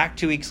can come back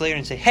 2 weeks later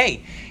and say,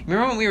 hey,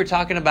 remember when we were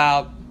talking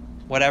about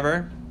whatever?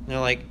 And they're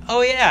like,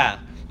 oh yeah,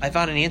 I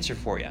found an answer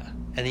for you.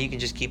 And then you can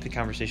just keep the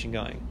conversation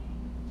going.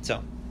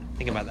 So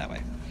think about it that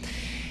way.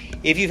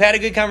 If you've had a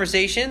good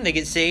conversation, they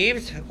get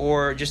saved,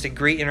 or just a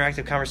great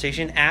interactive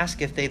conversation,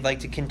 ask if they'd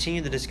like to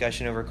continue the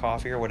discussion over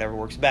coffee or whatever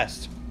works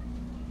best.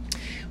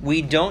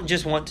 We don't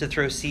just want to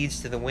throw seeds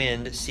to the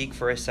wind, seek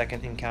for a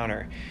second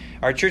encounter.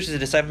 Our church is a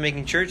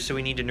disciple-making church, so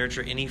we need to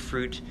nurture any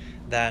fruit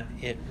that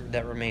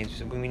remains.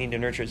 So we need to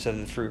nurture it so that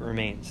the fruit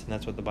remains, and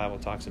that's what the Bible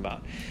talks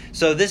about.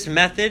 So this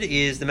method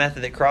is the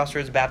method that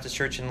Crossroads Baptist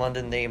Church in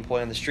London, they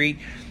employ on the street.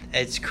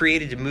 It's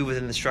created to move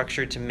within the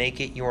structure to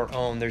make it your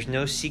own. There's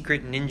no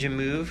secret ninja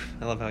move.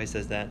 I love how he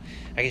says that.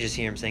 I can just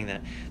hear him saying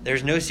that.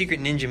 There's no secret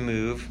ninja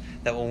move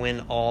that will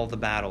win all the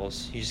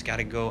battles. You just got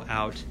to go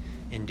out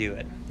and do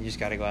it. You just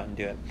got to go out and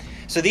do it.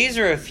 So these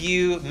are a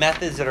few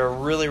methods that are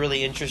really,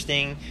 really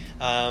interesting.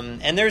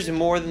 And there's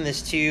more than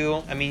this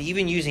too. I mean,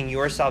 even using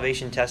your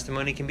salvation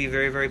testimony can be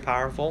very, very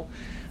powerful.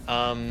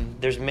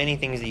 There's many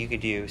things that you could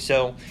do.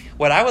 So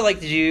what I would like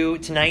to do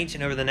tonight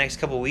and over the next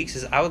couple of weeks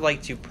is I would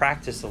like to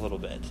practice a little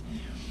bit.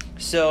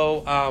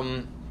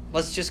 So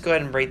let's just go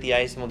ahead and break the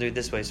ice, and we'll do it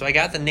this way. So I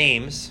got the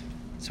names.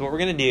 So what we're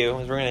going to do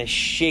is we're going to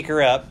shake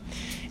her up,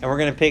 and we're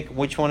going to pick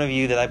which one of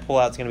you that I pull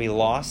out is going to be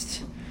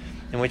lost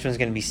and which one's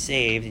going to be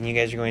saved, and you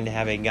guys are going to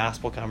have a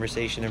gospel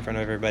conversation in front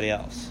of everybody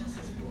else.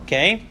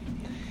 Okay?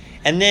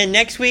 And then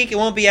next week, it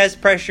won't be as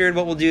pressured.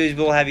 What we'll do is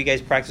we'll have you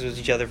guys practice with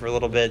each other for a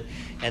little bit,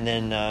 and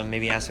then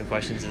maybe ask some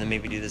questions, and then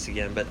maybe do this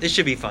again. But this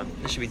should be fun.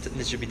 This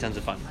should be tons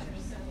of fun.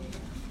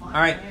 All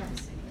right.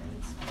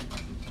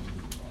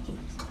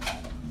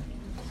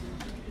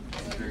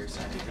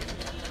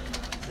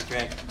 That's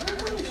right.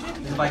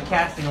 This is by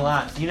casting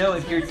lots. You know,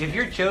 if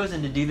you're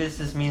chosen to do this,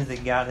 this means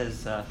that God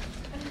has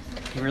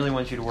He really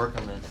wants you to work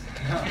on this.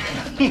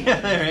 Yeah,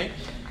 all right.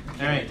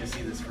 All right. To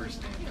see this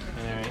first name.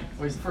 All right.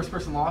 Wait, is the first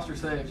person lost or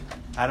saved?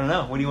 I don't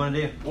know. What do you want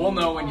to do? We'll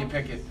know when you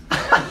pick it.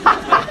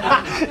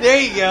 There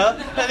you go.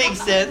 That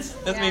makes sense.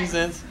 That makes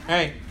sense. All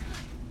right.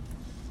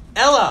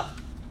 Ella.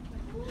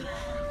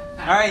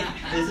 All right.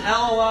 Is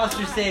Ella lost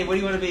or saved? What do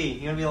you want to be?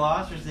 You want to be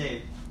lost or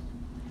saved?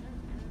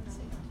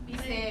 Be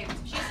saved.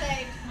 She's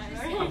saved.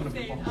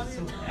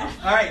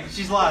 All right.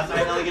 She's lost. All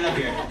right. Ella, get up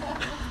here.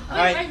 All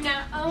right. Right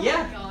now. Oh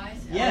Yeah. my gosh.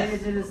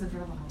 Yes.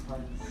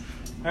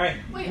 All right.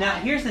 Wait, Now,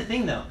 here's the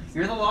thing, though.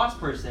 You're the lost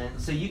person,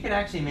 so you could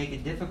actually make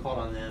it difficult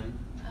on them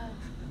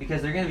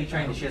because they're going to be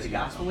trying to share the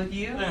gospel with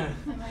you. Okay.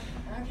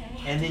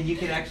 And then you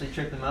could actually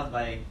trip them up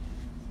by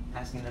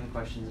asking them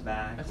questions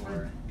back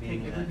or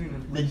being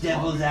the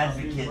devil's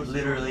advocate,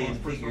 literally and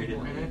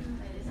figuratively.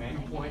 Right?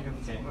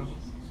 Okay.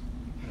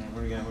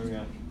 Where we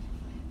go?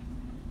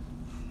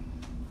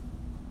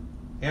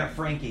 Yeah,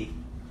 Frankie.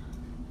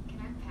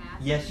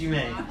 Yes, you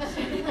may.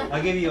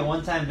 I'll give you a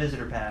one-time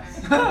visitor pass.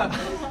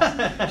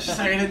 She's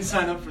like, I didn't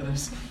sign up for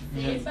this.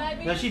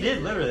 Yeah. No, she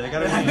did, literally. I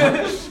got her.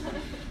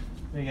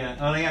 There you go.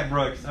 Oh, and I got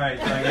Brooks. All right,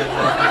 so I got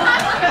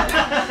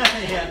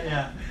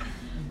yeah.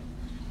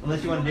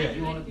 Unless you want to do it.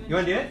 You want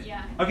to do it?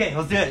 Yeah. Okay,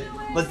 let's do it.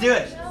 Let's do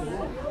it.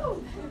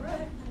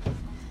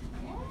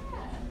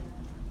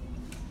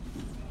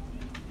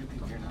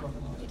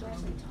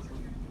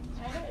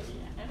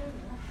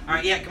 All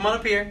right, yeah, come on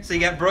up here. So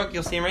you got Brooke,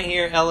 you'll stand right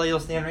here. Ella, you'll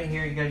stand right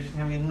here. You guys just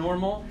having a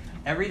normal,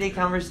 everyday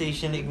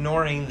conversation,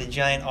 ignoring the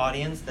giant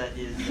audience that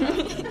is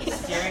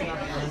staring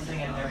at you,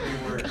 listening at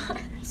every word.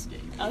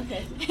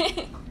 Okay.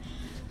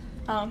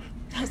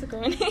 How's it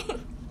going?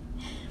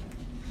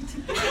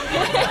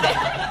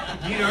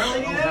 Do you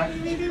normally do that?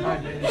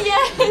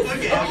 Yes.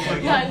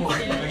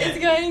 Okay. It's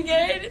going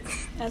good.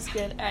 That's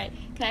good. All right.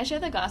 Can I share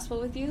the gospel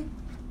with you?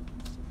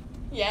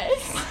 Yes.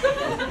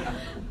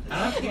 I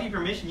don't have to give you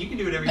permission. You can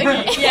do whatever you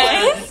Okay, want.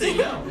 yes. Just say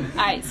no. All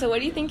right. So what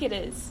do you think it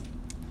is?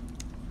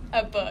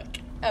 A book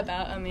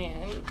about a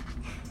man.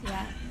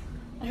 Yeah.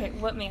 Okay.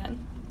 What man?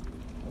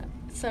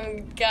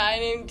 Some guy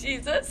named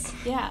Jesus.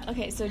 Yeah.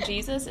 Okay. So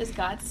Jesus is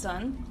God's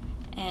son,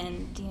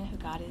 and do you know who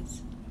God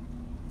is?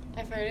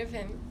 I've heard of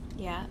him.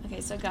 Yeah.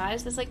 Okay. So God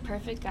is this like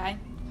perfect guy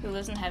who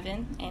lives in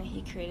heaven, and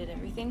he created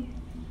everything.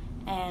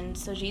 And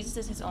so Jesus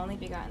is his only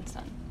begotten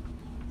son.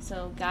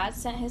 So God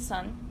sent his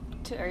son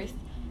to earth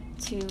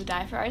to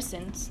die for our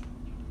sins.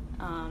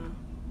 And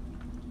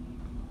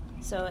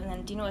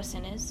then do you know what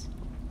sin is?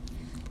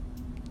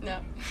 No.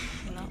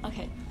 No?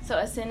 Okay. So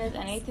a sin is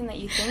anything that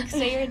you think,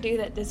 say, or do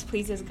that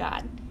displeases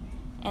God.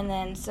 And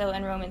then, so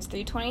in Romans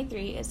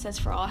 3:23, it says,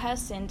 "For all have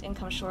sinned and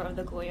come short of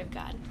the glory of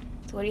God."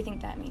 So what do you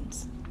think that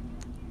means?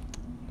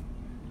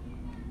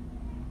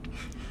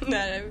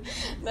 that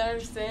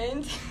I've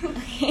sinned.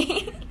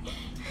 Okay.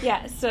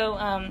 Yeah, so,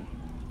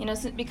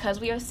 because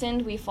we have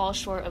sinned, we fall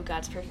short of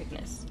God's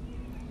perfectness.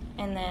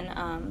 And then,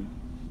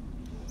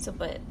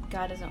 but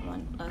God doesn't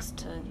want us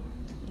to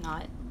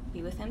not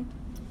be with him.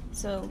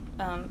 So,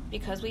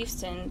 because we've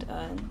sinned,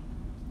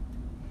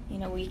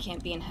 we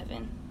can't be in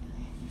heaven.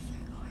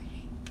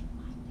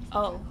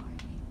 Oh.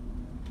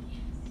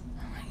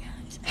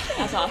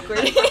 That's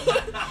awkward.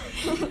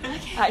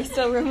 Alright,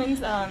 so Romans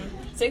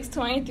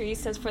 6:23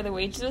 says, "For the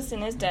wages of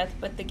sin is death,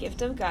 but the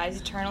gift of God is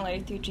eternal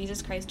life through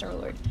Jesus Christ our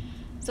Lord."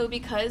 So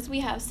because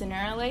we have sin in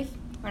our life,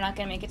 we're not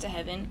going to make it to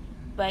heaven.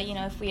 But,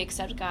 if we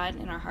accept God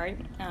in our heart,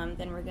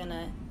 then we're going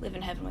to live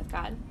in heaven with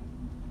God.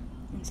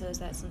 And so is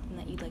that something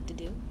that you'd like to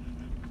do?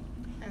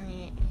 I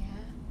mean,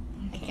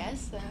 yeah. Okay. I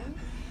guess so.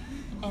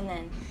 And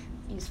then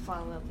you just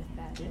follow up with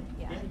that.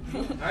 Yeah.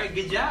 All right,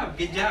 good job.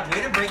 Good job.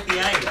 Way to break the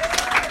ice.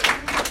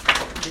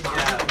 Good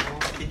job.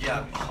 Good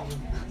job.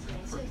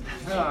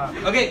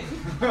 Okay.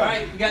 All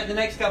right, we got the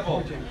next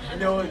couple. I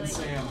know it's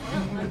Sam.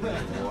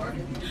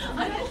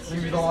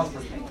 Maybe the last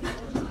one.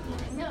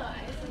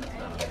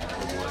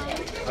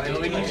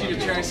 We need you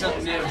to try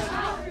something new.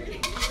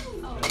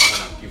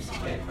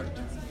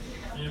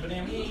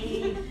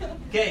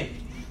 Okay.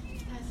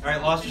 All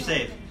right, lost or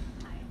saved?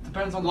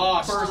 Depends on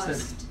Lost. the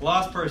person.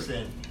 Lost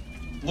person.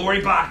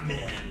 Lori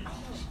Bachman.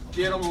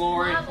 Get him,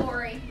 Lori. Not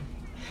Lori.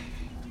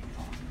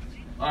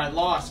 All right,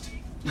 lost.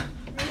 Wait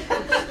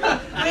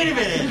a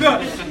minute.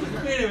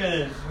 Wait a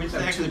minute. Which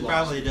actually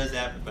probably does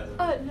happen, by the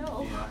way.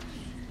 No. Yeah.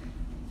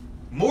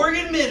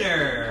 Morgan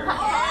Minner.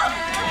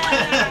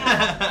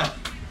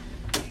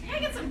 You gotta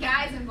get some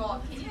guys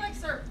involved. Can you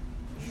start?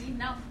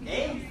 No.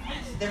 Hey,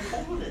 they're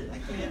folded. I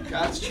can't.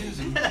 God's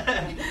choosing. All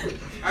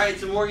right,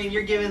 so Morgan,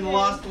 you're giving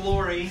Lost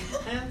Lori.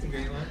 That's a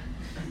great one.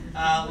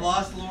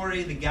 Lost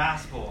Lori the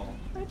gospel.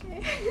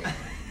 Okay.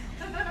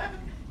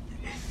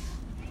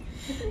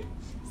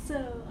 So,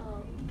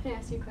 can I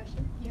ask you a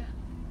question? Yeah.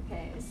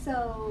 Okay,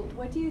 so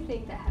what do you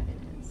think that heaven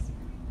is?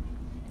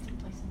 It's a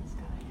place in the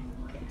sky.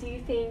 Okay, do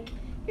you think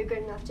you're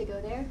good enough to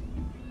go there?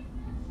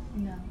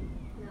 No.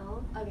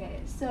 No? Okay,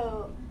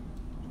 so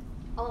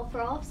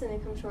for all of sin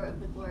and come short of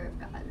the glory of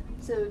God.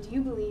 So do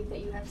you believe that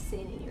you have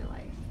sin in your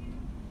life?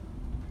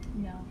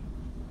 No.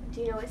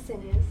 Do you know what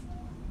sin is?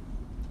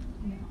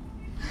 No.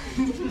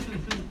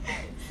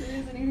 Sin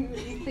is anything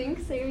that you think,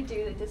 say, or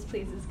do that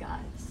displeases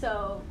God.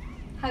 So,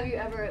 have you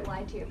ever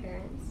lied to your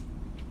parents?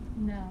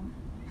 No.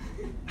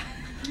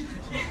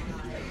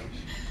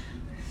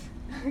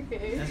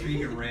 Okay. That's where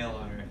you can rail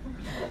on her.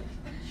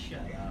 Shut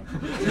up.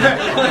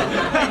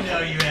 I know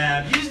you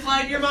have. You just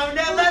lied to your mom and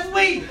dad last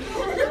week.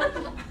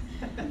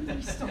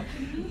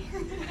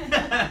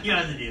 You don't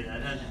have to do that.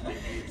 That's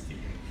just big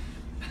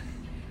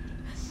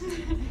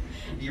deals.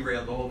 You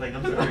railed the whole thing.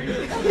 I'm sorry.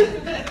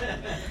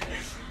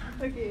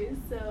 Okay,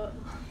 so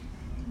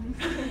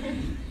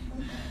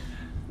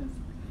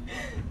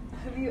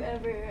have you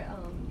ever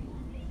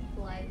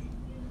lied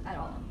at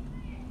all?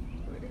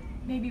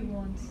 Maybe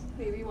once.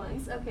 Maybe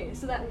once. Okay,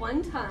 so that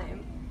one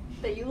time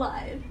that you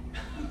lied,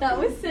 that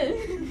was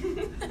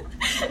sin.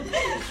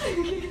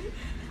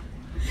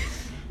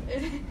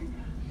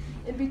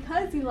 And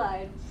because you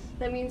lied,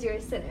 that means you're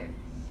a sinner.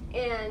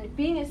 And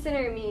being a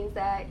sinner means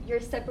that you're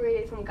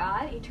separated from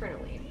God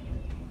eternally.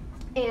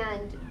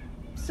 And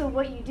so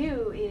what you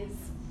do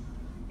is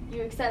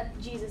you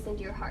accept Jesus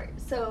into your heart.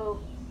 So,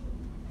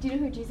 do you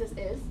know who Jesus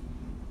is?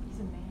 He's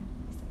a man.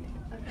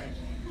 Okay.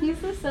 He's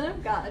the Son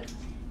of God.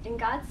 And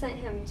God sent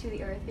him to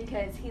the earth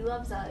because he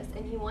loves us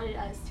and he wanted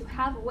us to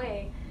have a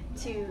way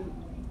to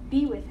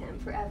be with him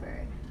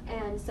forever.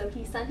 And so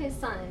he sent his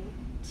son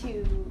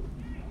to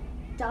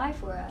die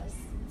for us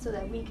so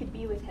that we could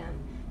be with him.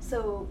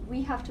 So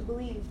we have to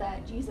believe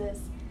that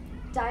Jesus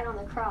died on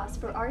the cross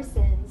for our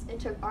sins and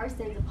took our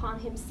sins upon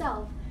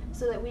himself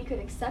so that we could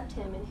accept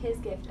him and his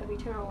gift of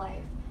eternal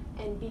life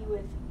and be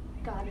with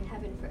God in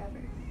heaven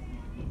forever.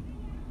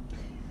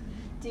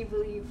 Do you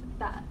believe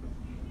that?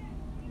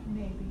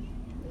 Maybe.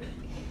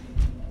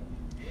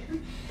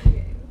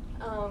 Okay.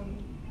 You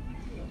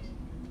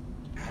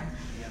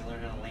gotta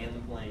learn how to land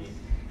the plane.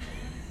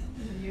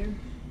 You?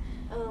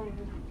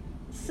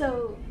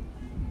 So,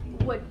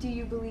 what do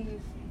you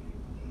believe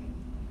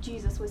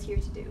Jesus was here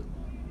to do?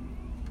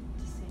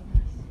 To save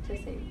us. To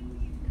save.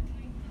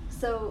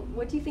 So,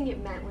 what do you think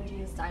it meant when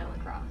Jesus died on the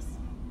cross?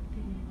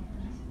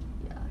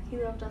 Yeah, he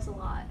loved us a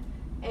lot.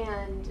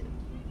 And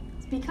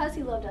because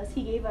he loved us,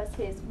 he gave us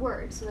his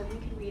word so that we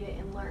could read it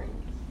and learn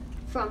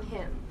from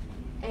him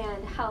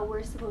and how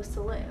we're supposed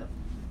to live.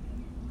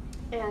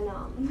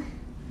 And,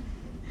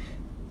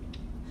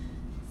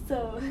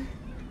 so,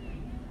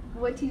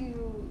 what do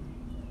you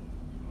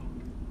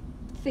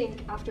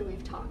think after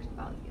we've talked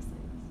about these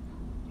things?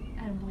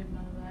 I don't believe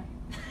none of that.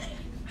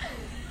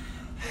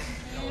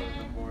 I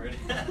wasn't aboard.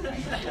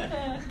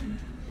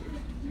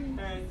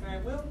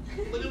 Alright, well,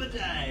 look at the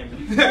time.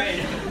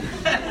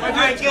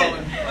 Alright,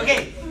 good.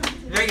 Okay,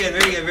 very good.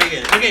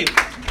 Okay,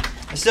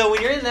 so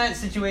when you're in that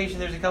situation,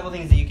 there's a couple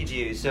things that you could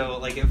do. So,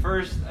 like, at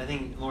first, I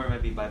think Laura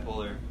might be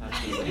bipolar.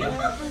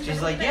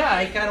 She's like, yeah,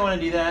 I kind of want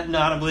to do that. No,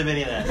 I don't believe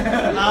any of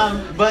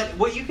that. But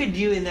what you could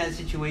do in that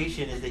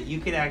situation is that you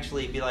could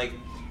actually be like,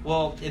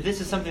 well, if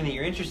this is something that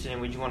you're interested in,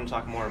 would you want to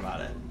talk more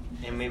about it?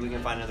 And maybe we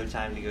can find another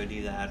time to go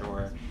do that,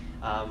 or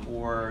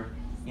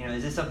you know,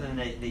 is this something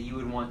that you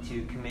would want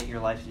to commit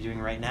your life to doing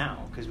right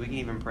now? Because we can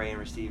even pray and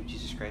receive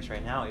Jesus Christ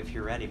right now if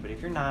you're ready. But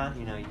if you're not,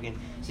 you know, you can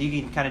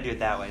kind of do it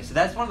that way. So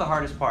that's one of the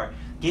hardest part.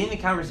 Getting the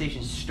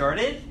conversation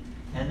started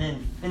and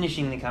then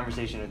finishing the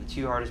conversation are the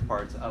two hardest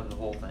parts of the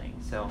whole thing.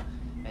 So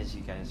as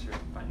you guys are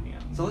finding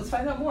out. So let's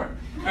find out more.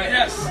 All right,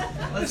 yes.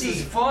 Let's This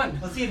see. is fun.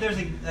 Let's see if there's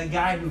a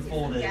guy who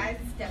folded. Guys,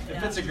 step it If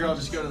up. it's a girl,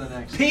 just go to the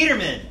next.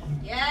 Peterman.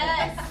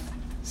 Yes.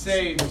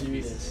 Say Do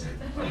this.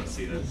 I want to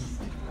see this.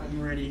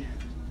 I'm ready.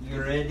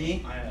 You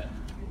ready?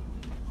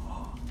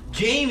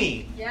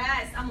 Jamie.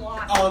 Yes, I'm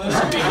lost. Oh, this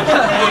would be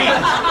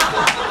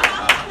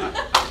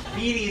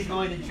Petey is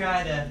going to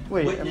try to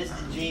witness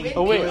to Jamie.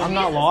 Oh wait, I'm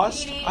not Jesus,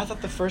 lost? Petey. I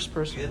thought the first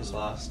person was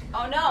lost.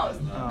 Oh no,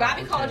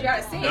 Bobby called you out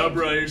of state. No,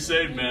 bro, you're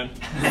saved, man.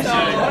 What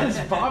does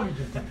Bobby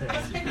get to pick?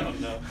 I don't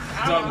know.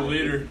 I He's don't on the know.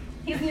 leader.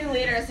 He's a new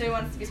leader, so he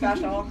wants to be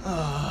special.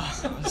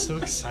 I'm so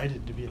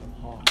excited to be the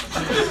hawk.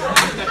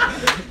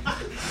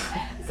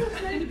 So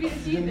excited to be a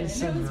demon.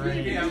 That was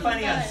really Yeah, I'm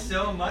finding out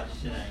so much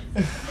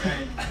tonight.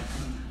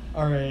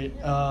 All right.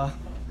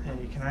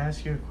 Hey, can I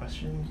ask you a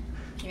question?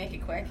 Can you make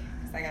it quick?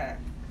 Cause I gotta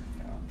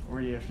go.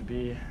 Where do you have to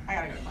be? I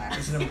gotta go to class.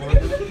 Is it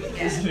important?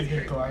 Yeah, Is it a it's good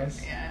pretty- class?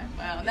 Yeah.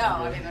 Well, no.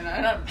 I mean, no,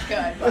 not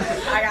good, but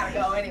I gotta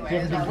go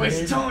anyways. Yeah,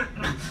 wait, don't.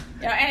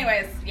 You know,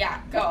 anyways,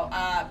 yeah, go.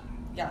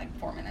 Yeah, like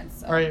 4 minutes.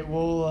 So. All right.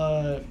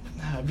 Well,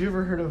 have you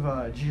ever heard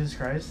of Jesus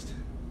Christ?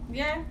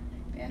 Yeah.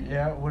 Yeah.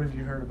 Yeah. What have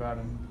you heard about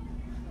him?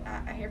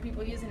 I hear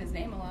people using his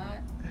name a lot.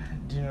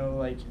 Do you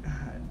know,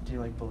 do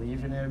you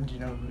believe in him? Do you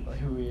know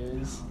who he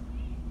is?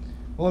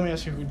 Well, let me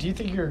ask you. Do you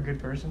think you're a good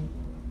person?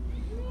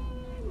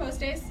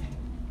 Most days.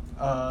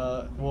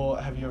 Well,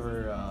 have you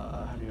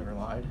ever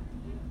lied?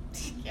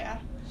 Yeah.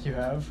 You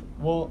have?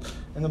 Well,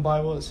 in the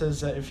Bible it says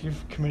that if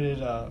you've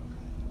committed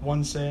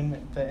one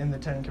sin that in the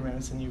 10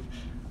 Commandments, then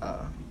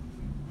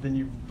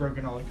you've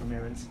broken all the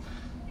commandments.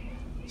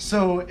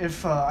 So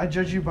if I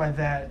judge you by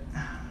that,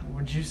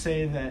 would you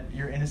say that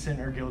you're innocent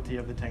or guilty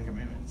of the 10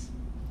 Commandments?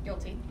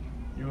 Guilty.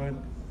 You would?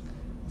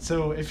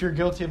 So if you're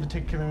guilty of the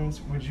 10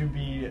 Commandments, would you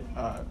be,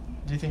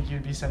 do you think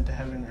you'd be sent to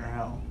heaven or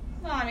hell?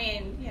 Well, I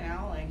mean, you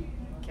know, like,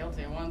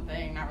 guilty of one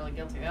thing, not really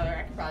guilty of the other.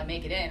 I could probably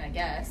make it in, I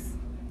guess.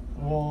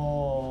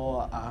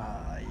 Well,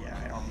 yeah,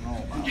 I don't know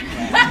about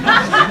that.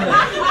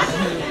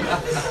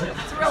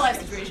 It's a real life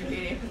situation,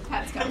 Petey.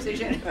 Had this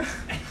conversation.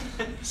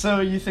 So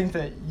you think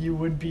that you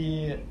would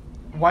be,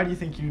 why do you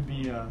think you'd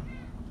be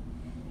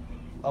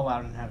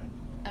allowed in heaven?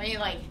 I mean,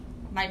 like,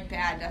 my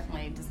bad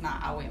definitely does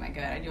not outweigh my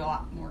good. I do a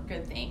lot more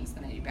good things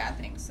than I do bad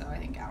things, so I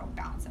think I'll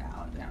balance it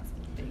out. That's a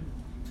big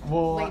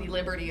Lady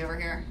Liberty over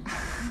here.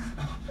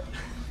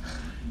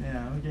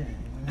 Yeah, okay.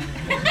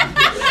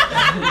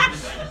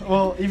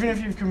 Well, even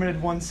if you've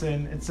committed one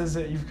sin, it says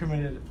that you've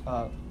committed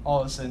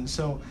all sin.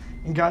 So,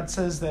 and God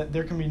says that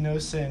there can be no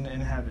sin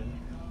in heaven.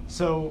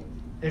 So,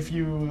 if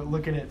you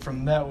look at it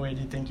from that way,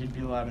 do you think you'd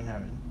be allowed in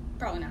heaven?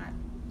 Probably not.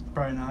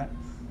 Probably not.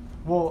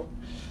 Well,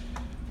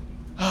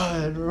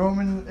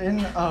 in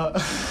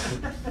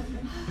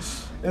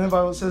the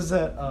Bible it says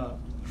that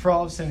for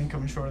all have sinned and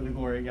come short of the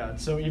glory of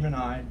God. So even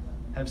I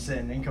have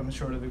sinned and come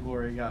short of the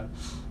glory of God.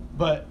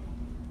 But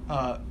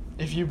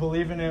if you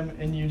believe in him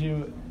and you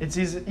do, it's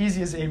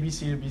easy as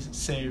ABC to be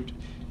saved.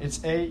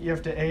 It's you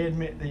have to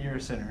admit that you're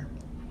a sinner.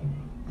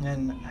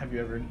 And have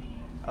you ever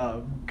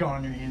gone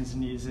on your hands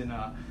and knees and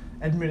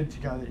admitted to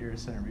God that you're a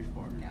sinner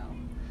before? No.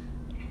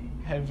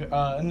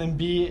 And then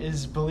B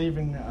is believe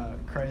in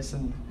Christ,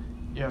 and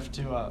you have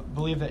to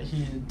believe that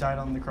he died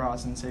on the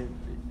cross and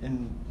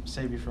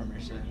save you from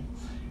your sin.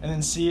 And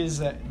then C is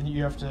that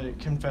you have to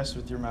confess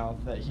with your mouth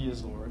that he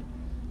is Lord.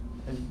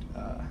 Have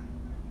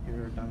you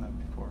ever done that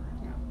before?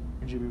 No.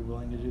 Would you be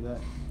willing to do that?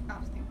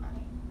 I'll just think about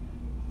it.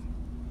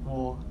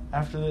 Well,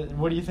 after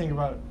what do you think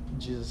about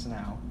Jesus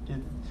now? Do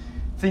you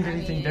think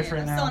anything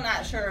different I'm now. still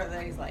not sure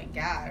that he's like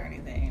God or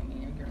anything. I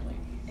mean, you can't really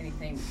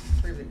anything to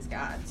prove that he's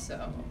God.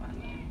 So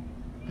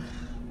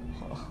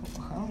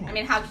I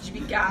mean, how could you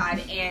be God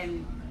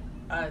and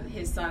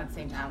his son at the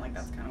same time? Like,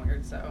 that's kind of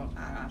weird. So I don't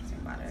know how to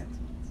think about it.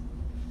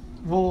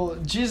 Well,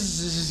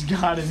 Jesus is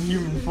God in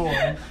human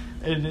form,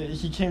 and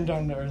he came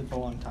down to earth a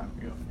long time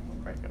ago.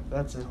 Right,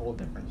 that's a whole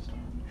different story.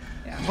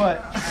 Yeah.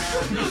 But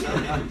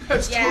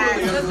that's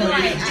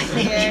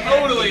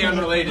totally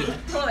unrelated.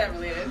 Totally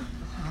unrelated.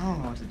 I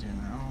don't know what to do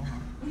now.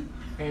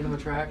 Hand on the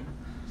track.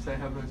 Say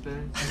have a nice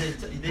day.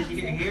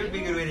 Here's a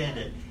good way to end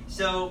it.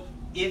 So,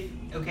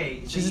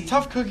 she's a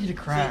tough cookie to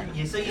crack.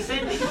 So you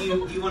said that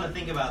you want to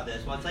think about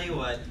this. Well, I'll tell you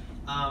what.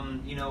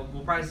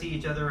 We'll probably see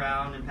each other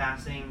around in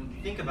passing.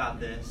 Think about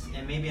this,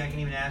 and maybe I can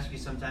even ask you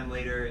sometime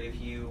later if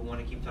you want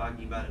to keep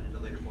talking about it at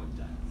a later point in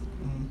time.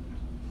 Mm-hmm.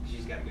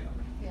 She's got to go.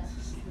 Yeah.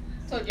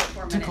 Told you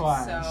 4 To minutes,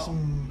 class. so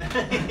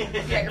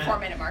you got your 4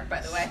 minute mark,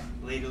 by the way.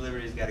 Lady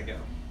Liberty's got to go.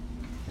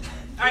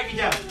 All right, good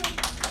job.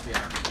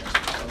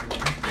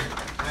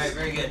 All right,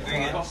 very good,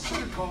 very good.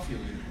 Coffee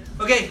later.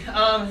 Okay,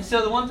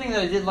 so the one thing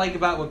that I did like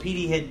about what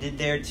PD did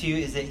there too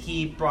is that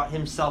he brought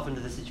himself into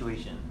the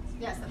situation.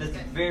 Yes, that's good.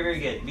 good. Very, very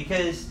good,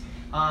 because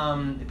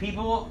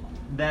people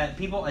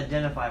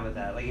identify with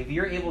that. Like, if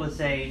you're able to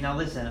say, now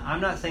listen,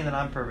 I'm not saying that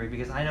I'm perfect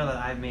because I know that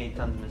I've made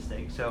tons of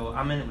mistakes, so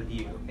I'm in it with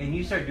you. And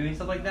you start doing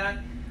stuff like that,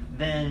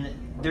 then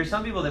there's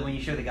some people that when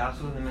you share the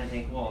gospel with them, they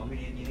think, well,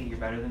 you think you're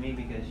better than me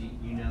because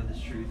you know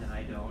this truth and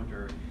I don't,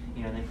 or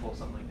and they pull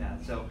something like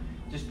that. So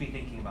just be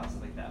thinking about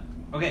stuff like that.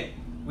 Okay,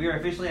 we are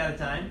officially out of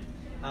time.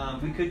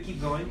 We could keep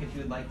going if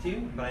you would like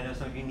to, but I know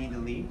some of you need to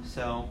leave,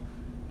 so.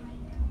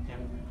 Yeah.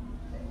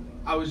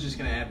 I was just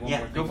going to add one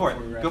more thing. Go for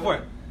it. Go for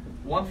it.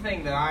 One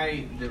thing that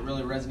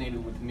really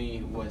resonated with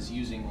me was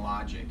using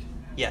logic.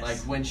 Yes. Like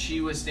when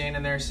she was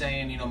standing there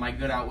saying, my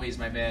good outweighs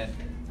my bad,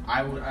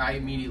 I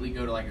immediately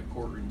go to like a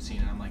courtroom scene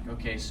and I'm like,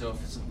 okay, so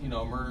if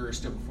a murderer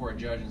stood before a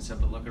judge and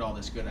said, but look at all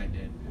this good I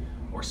did,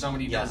 or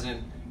somebody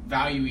doesn't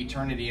value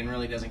eternity and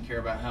really doesn't care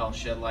about hell,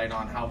 shed light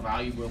on how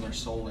valuable their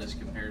soul is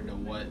compared to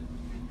what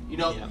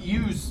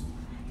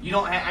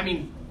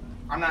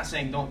I'm not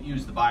saying don't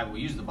use the Bible,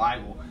 use the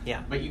Bible,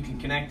 but you can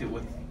connect it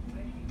with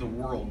the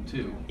world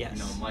too.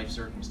 Yes. Life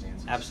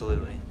circumstances.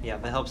 Absolutely. Yeah,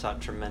 that helps out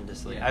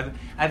tremendously. Yeah.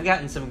 I've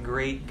gotten some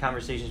great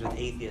conversations with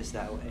atheists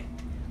that way,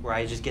 where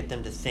I just get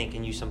them to think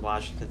and use some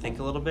logic to think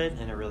a little bit,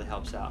 and it really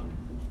helps out.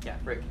 Yeah,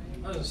 Rick.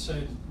 I was just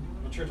say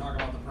what you're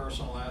talking about, the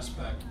personal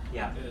aspect.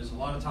 Yeah. Is a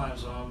lot of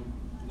times when I'm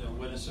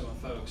witnessing with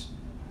folks,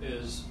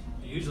 is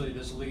usually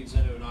this leads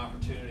into an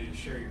opportunity to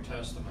share your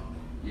testimony.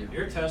 Yeah.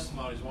 Your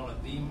testimony is one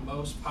of the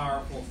most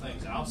powerful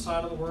things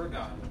outside of the Word of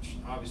God, which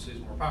obviously is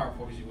more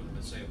powerful because you wouldn't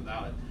have been saved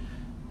without it.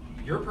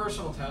 Your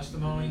personal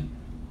testimony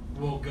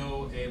will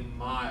go a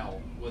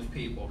mile with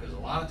people, because a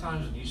lot of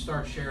times when you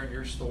start sharing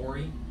your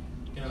story,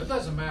 it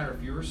doesn't matter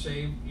if you were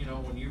saved,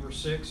 when you were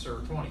 6 or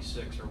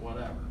 26 or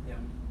whatever. Yeah.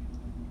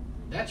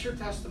 That's your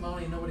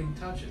testimony and nobody can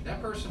touch it. That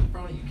person in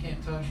front of you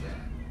can't touch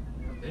that.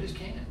 They just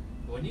can't.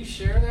 When you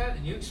share that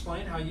and you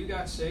explain how you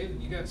got saved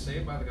and you got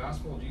saved by the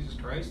gospel of Jesus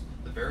Christ,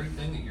 the very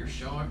thing that you're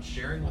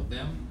sharing with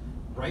them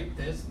right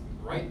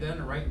then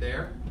and right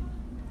there,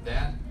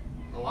 that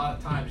a lot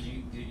of times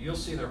you'll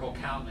see their whole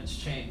countenance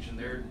change and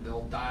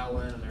they'll dial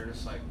in and they're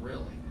just like,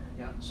 really?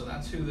 Yeah. So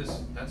that's who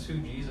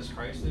Jesus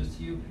Christ is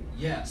to you?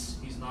 Yes,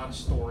 he's not a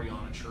story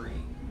on a tree.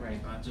 Right.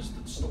 He's not just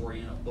a story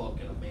in a book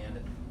and a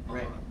man on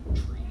a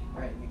tree.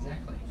 Right,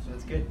 exactly. So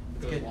that's good.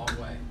 It goes a long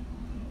way.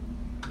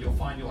 You'll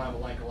find you'll have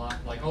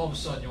all of a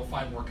sudden you'll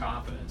find more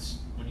confidence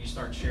when you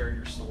start sharing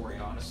your story.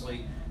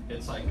 Honestly,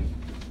 it's like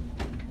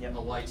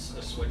a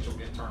switch will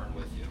get turned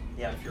with you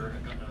if you're in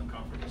an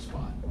uncomfortable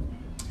spot.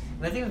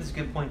 And I think that's a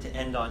good point to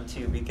end on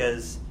too,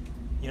 because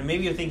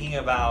maybe you're thinking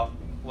about,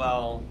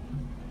 well,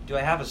 do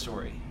I have a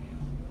story?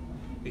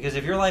 Because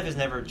if your life has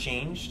never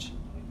changed,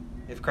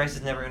 if Christ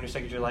has never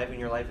intersected your life and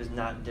your life is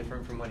not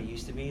different from what it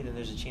used to be, then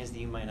there's a chance that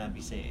you might not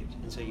be saved,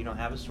 and so you don't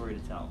have a story to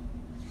tell.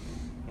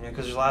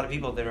 Because there's a lot of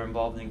people that are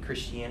involved in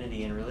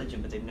Christianity and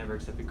religion, but they've never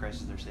accepted Christ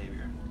as their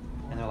Savior.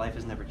 And their life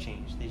has never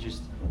changed. They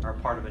just are a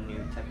part of a new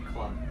type of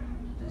club.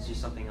 It's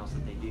just something else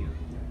that they do.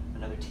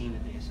 Another team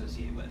that they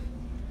associate with.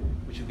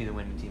 Which would be the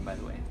winning team, by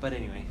the way. But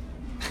anyway.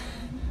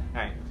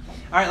 All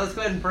right, let's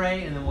go ahead and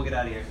pray, and then we'll get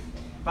out of here.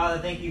 Father,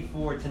 thank you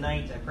for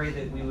tonight. I pray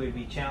that we would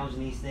be challenged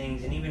in these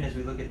things. And even as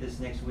we look at this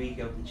next week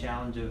of the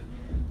challenge of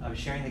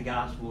sharing the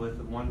gospel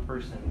with one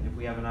person, if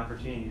we have an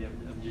opportunity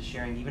of just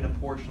sharing even a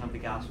portion of the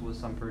gospel with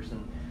some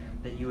person,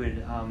 that you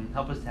would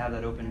help us to have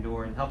that open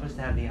door and help us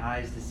to have the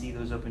eyes to see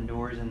those open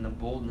doors and the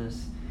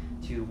boldness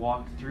to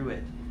walk through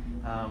it.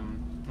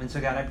 And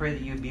so, God, I pray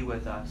that you would be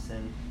with us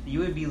and that you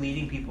would be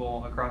leading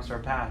people across our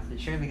path,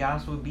 that sharing the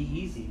gospel would be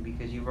easy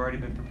because you've already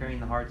been preparing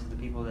the hearts of the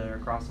people that are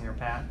crossing our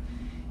path,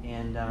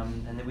 and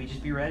that we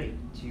just be ready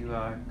to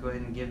go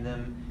ahead and give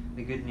them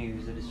the good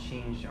news that has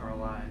changed our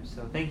lives.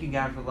 So thank you,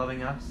 God, for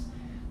loving us.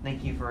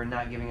 Thank you for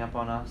not giving up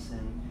on us,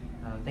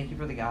 and thank you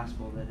for the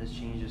gospel that has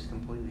changed us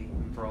completely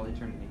and for all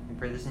eternity. We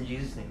pray this in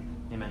Jesus' name.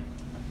 Amen.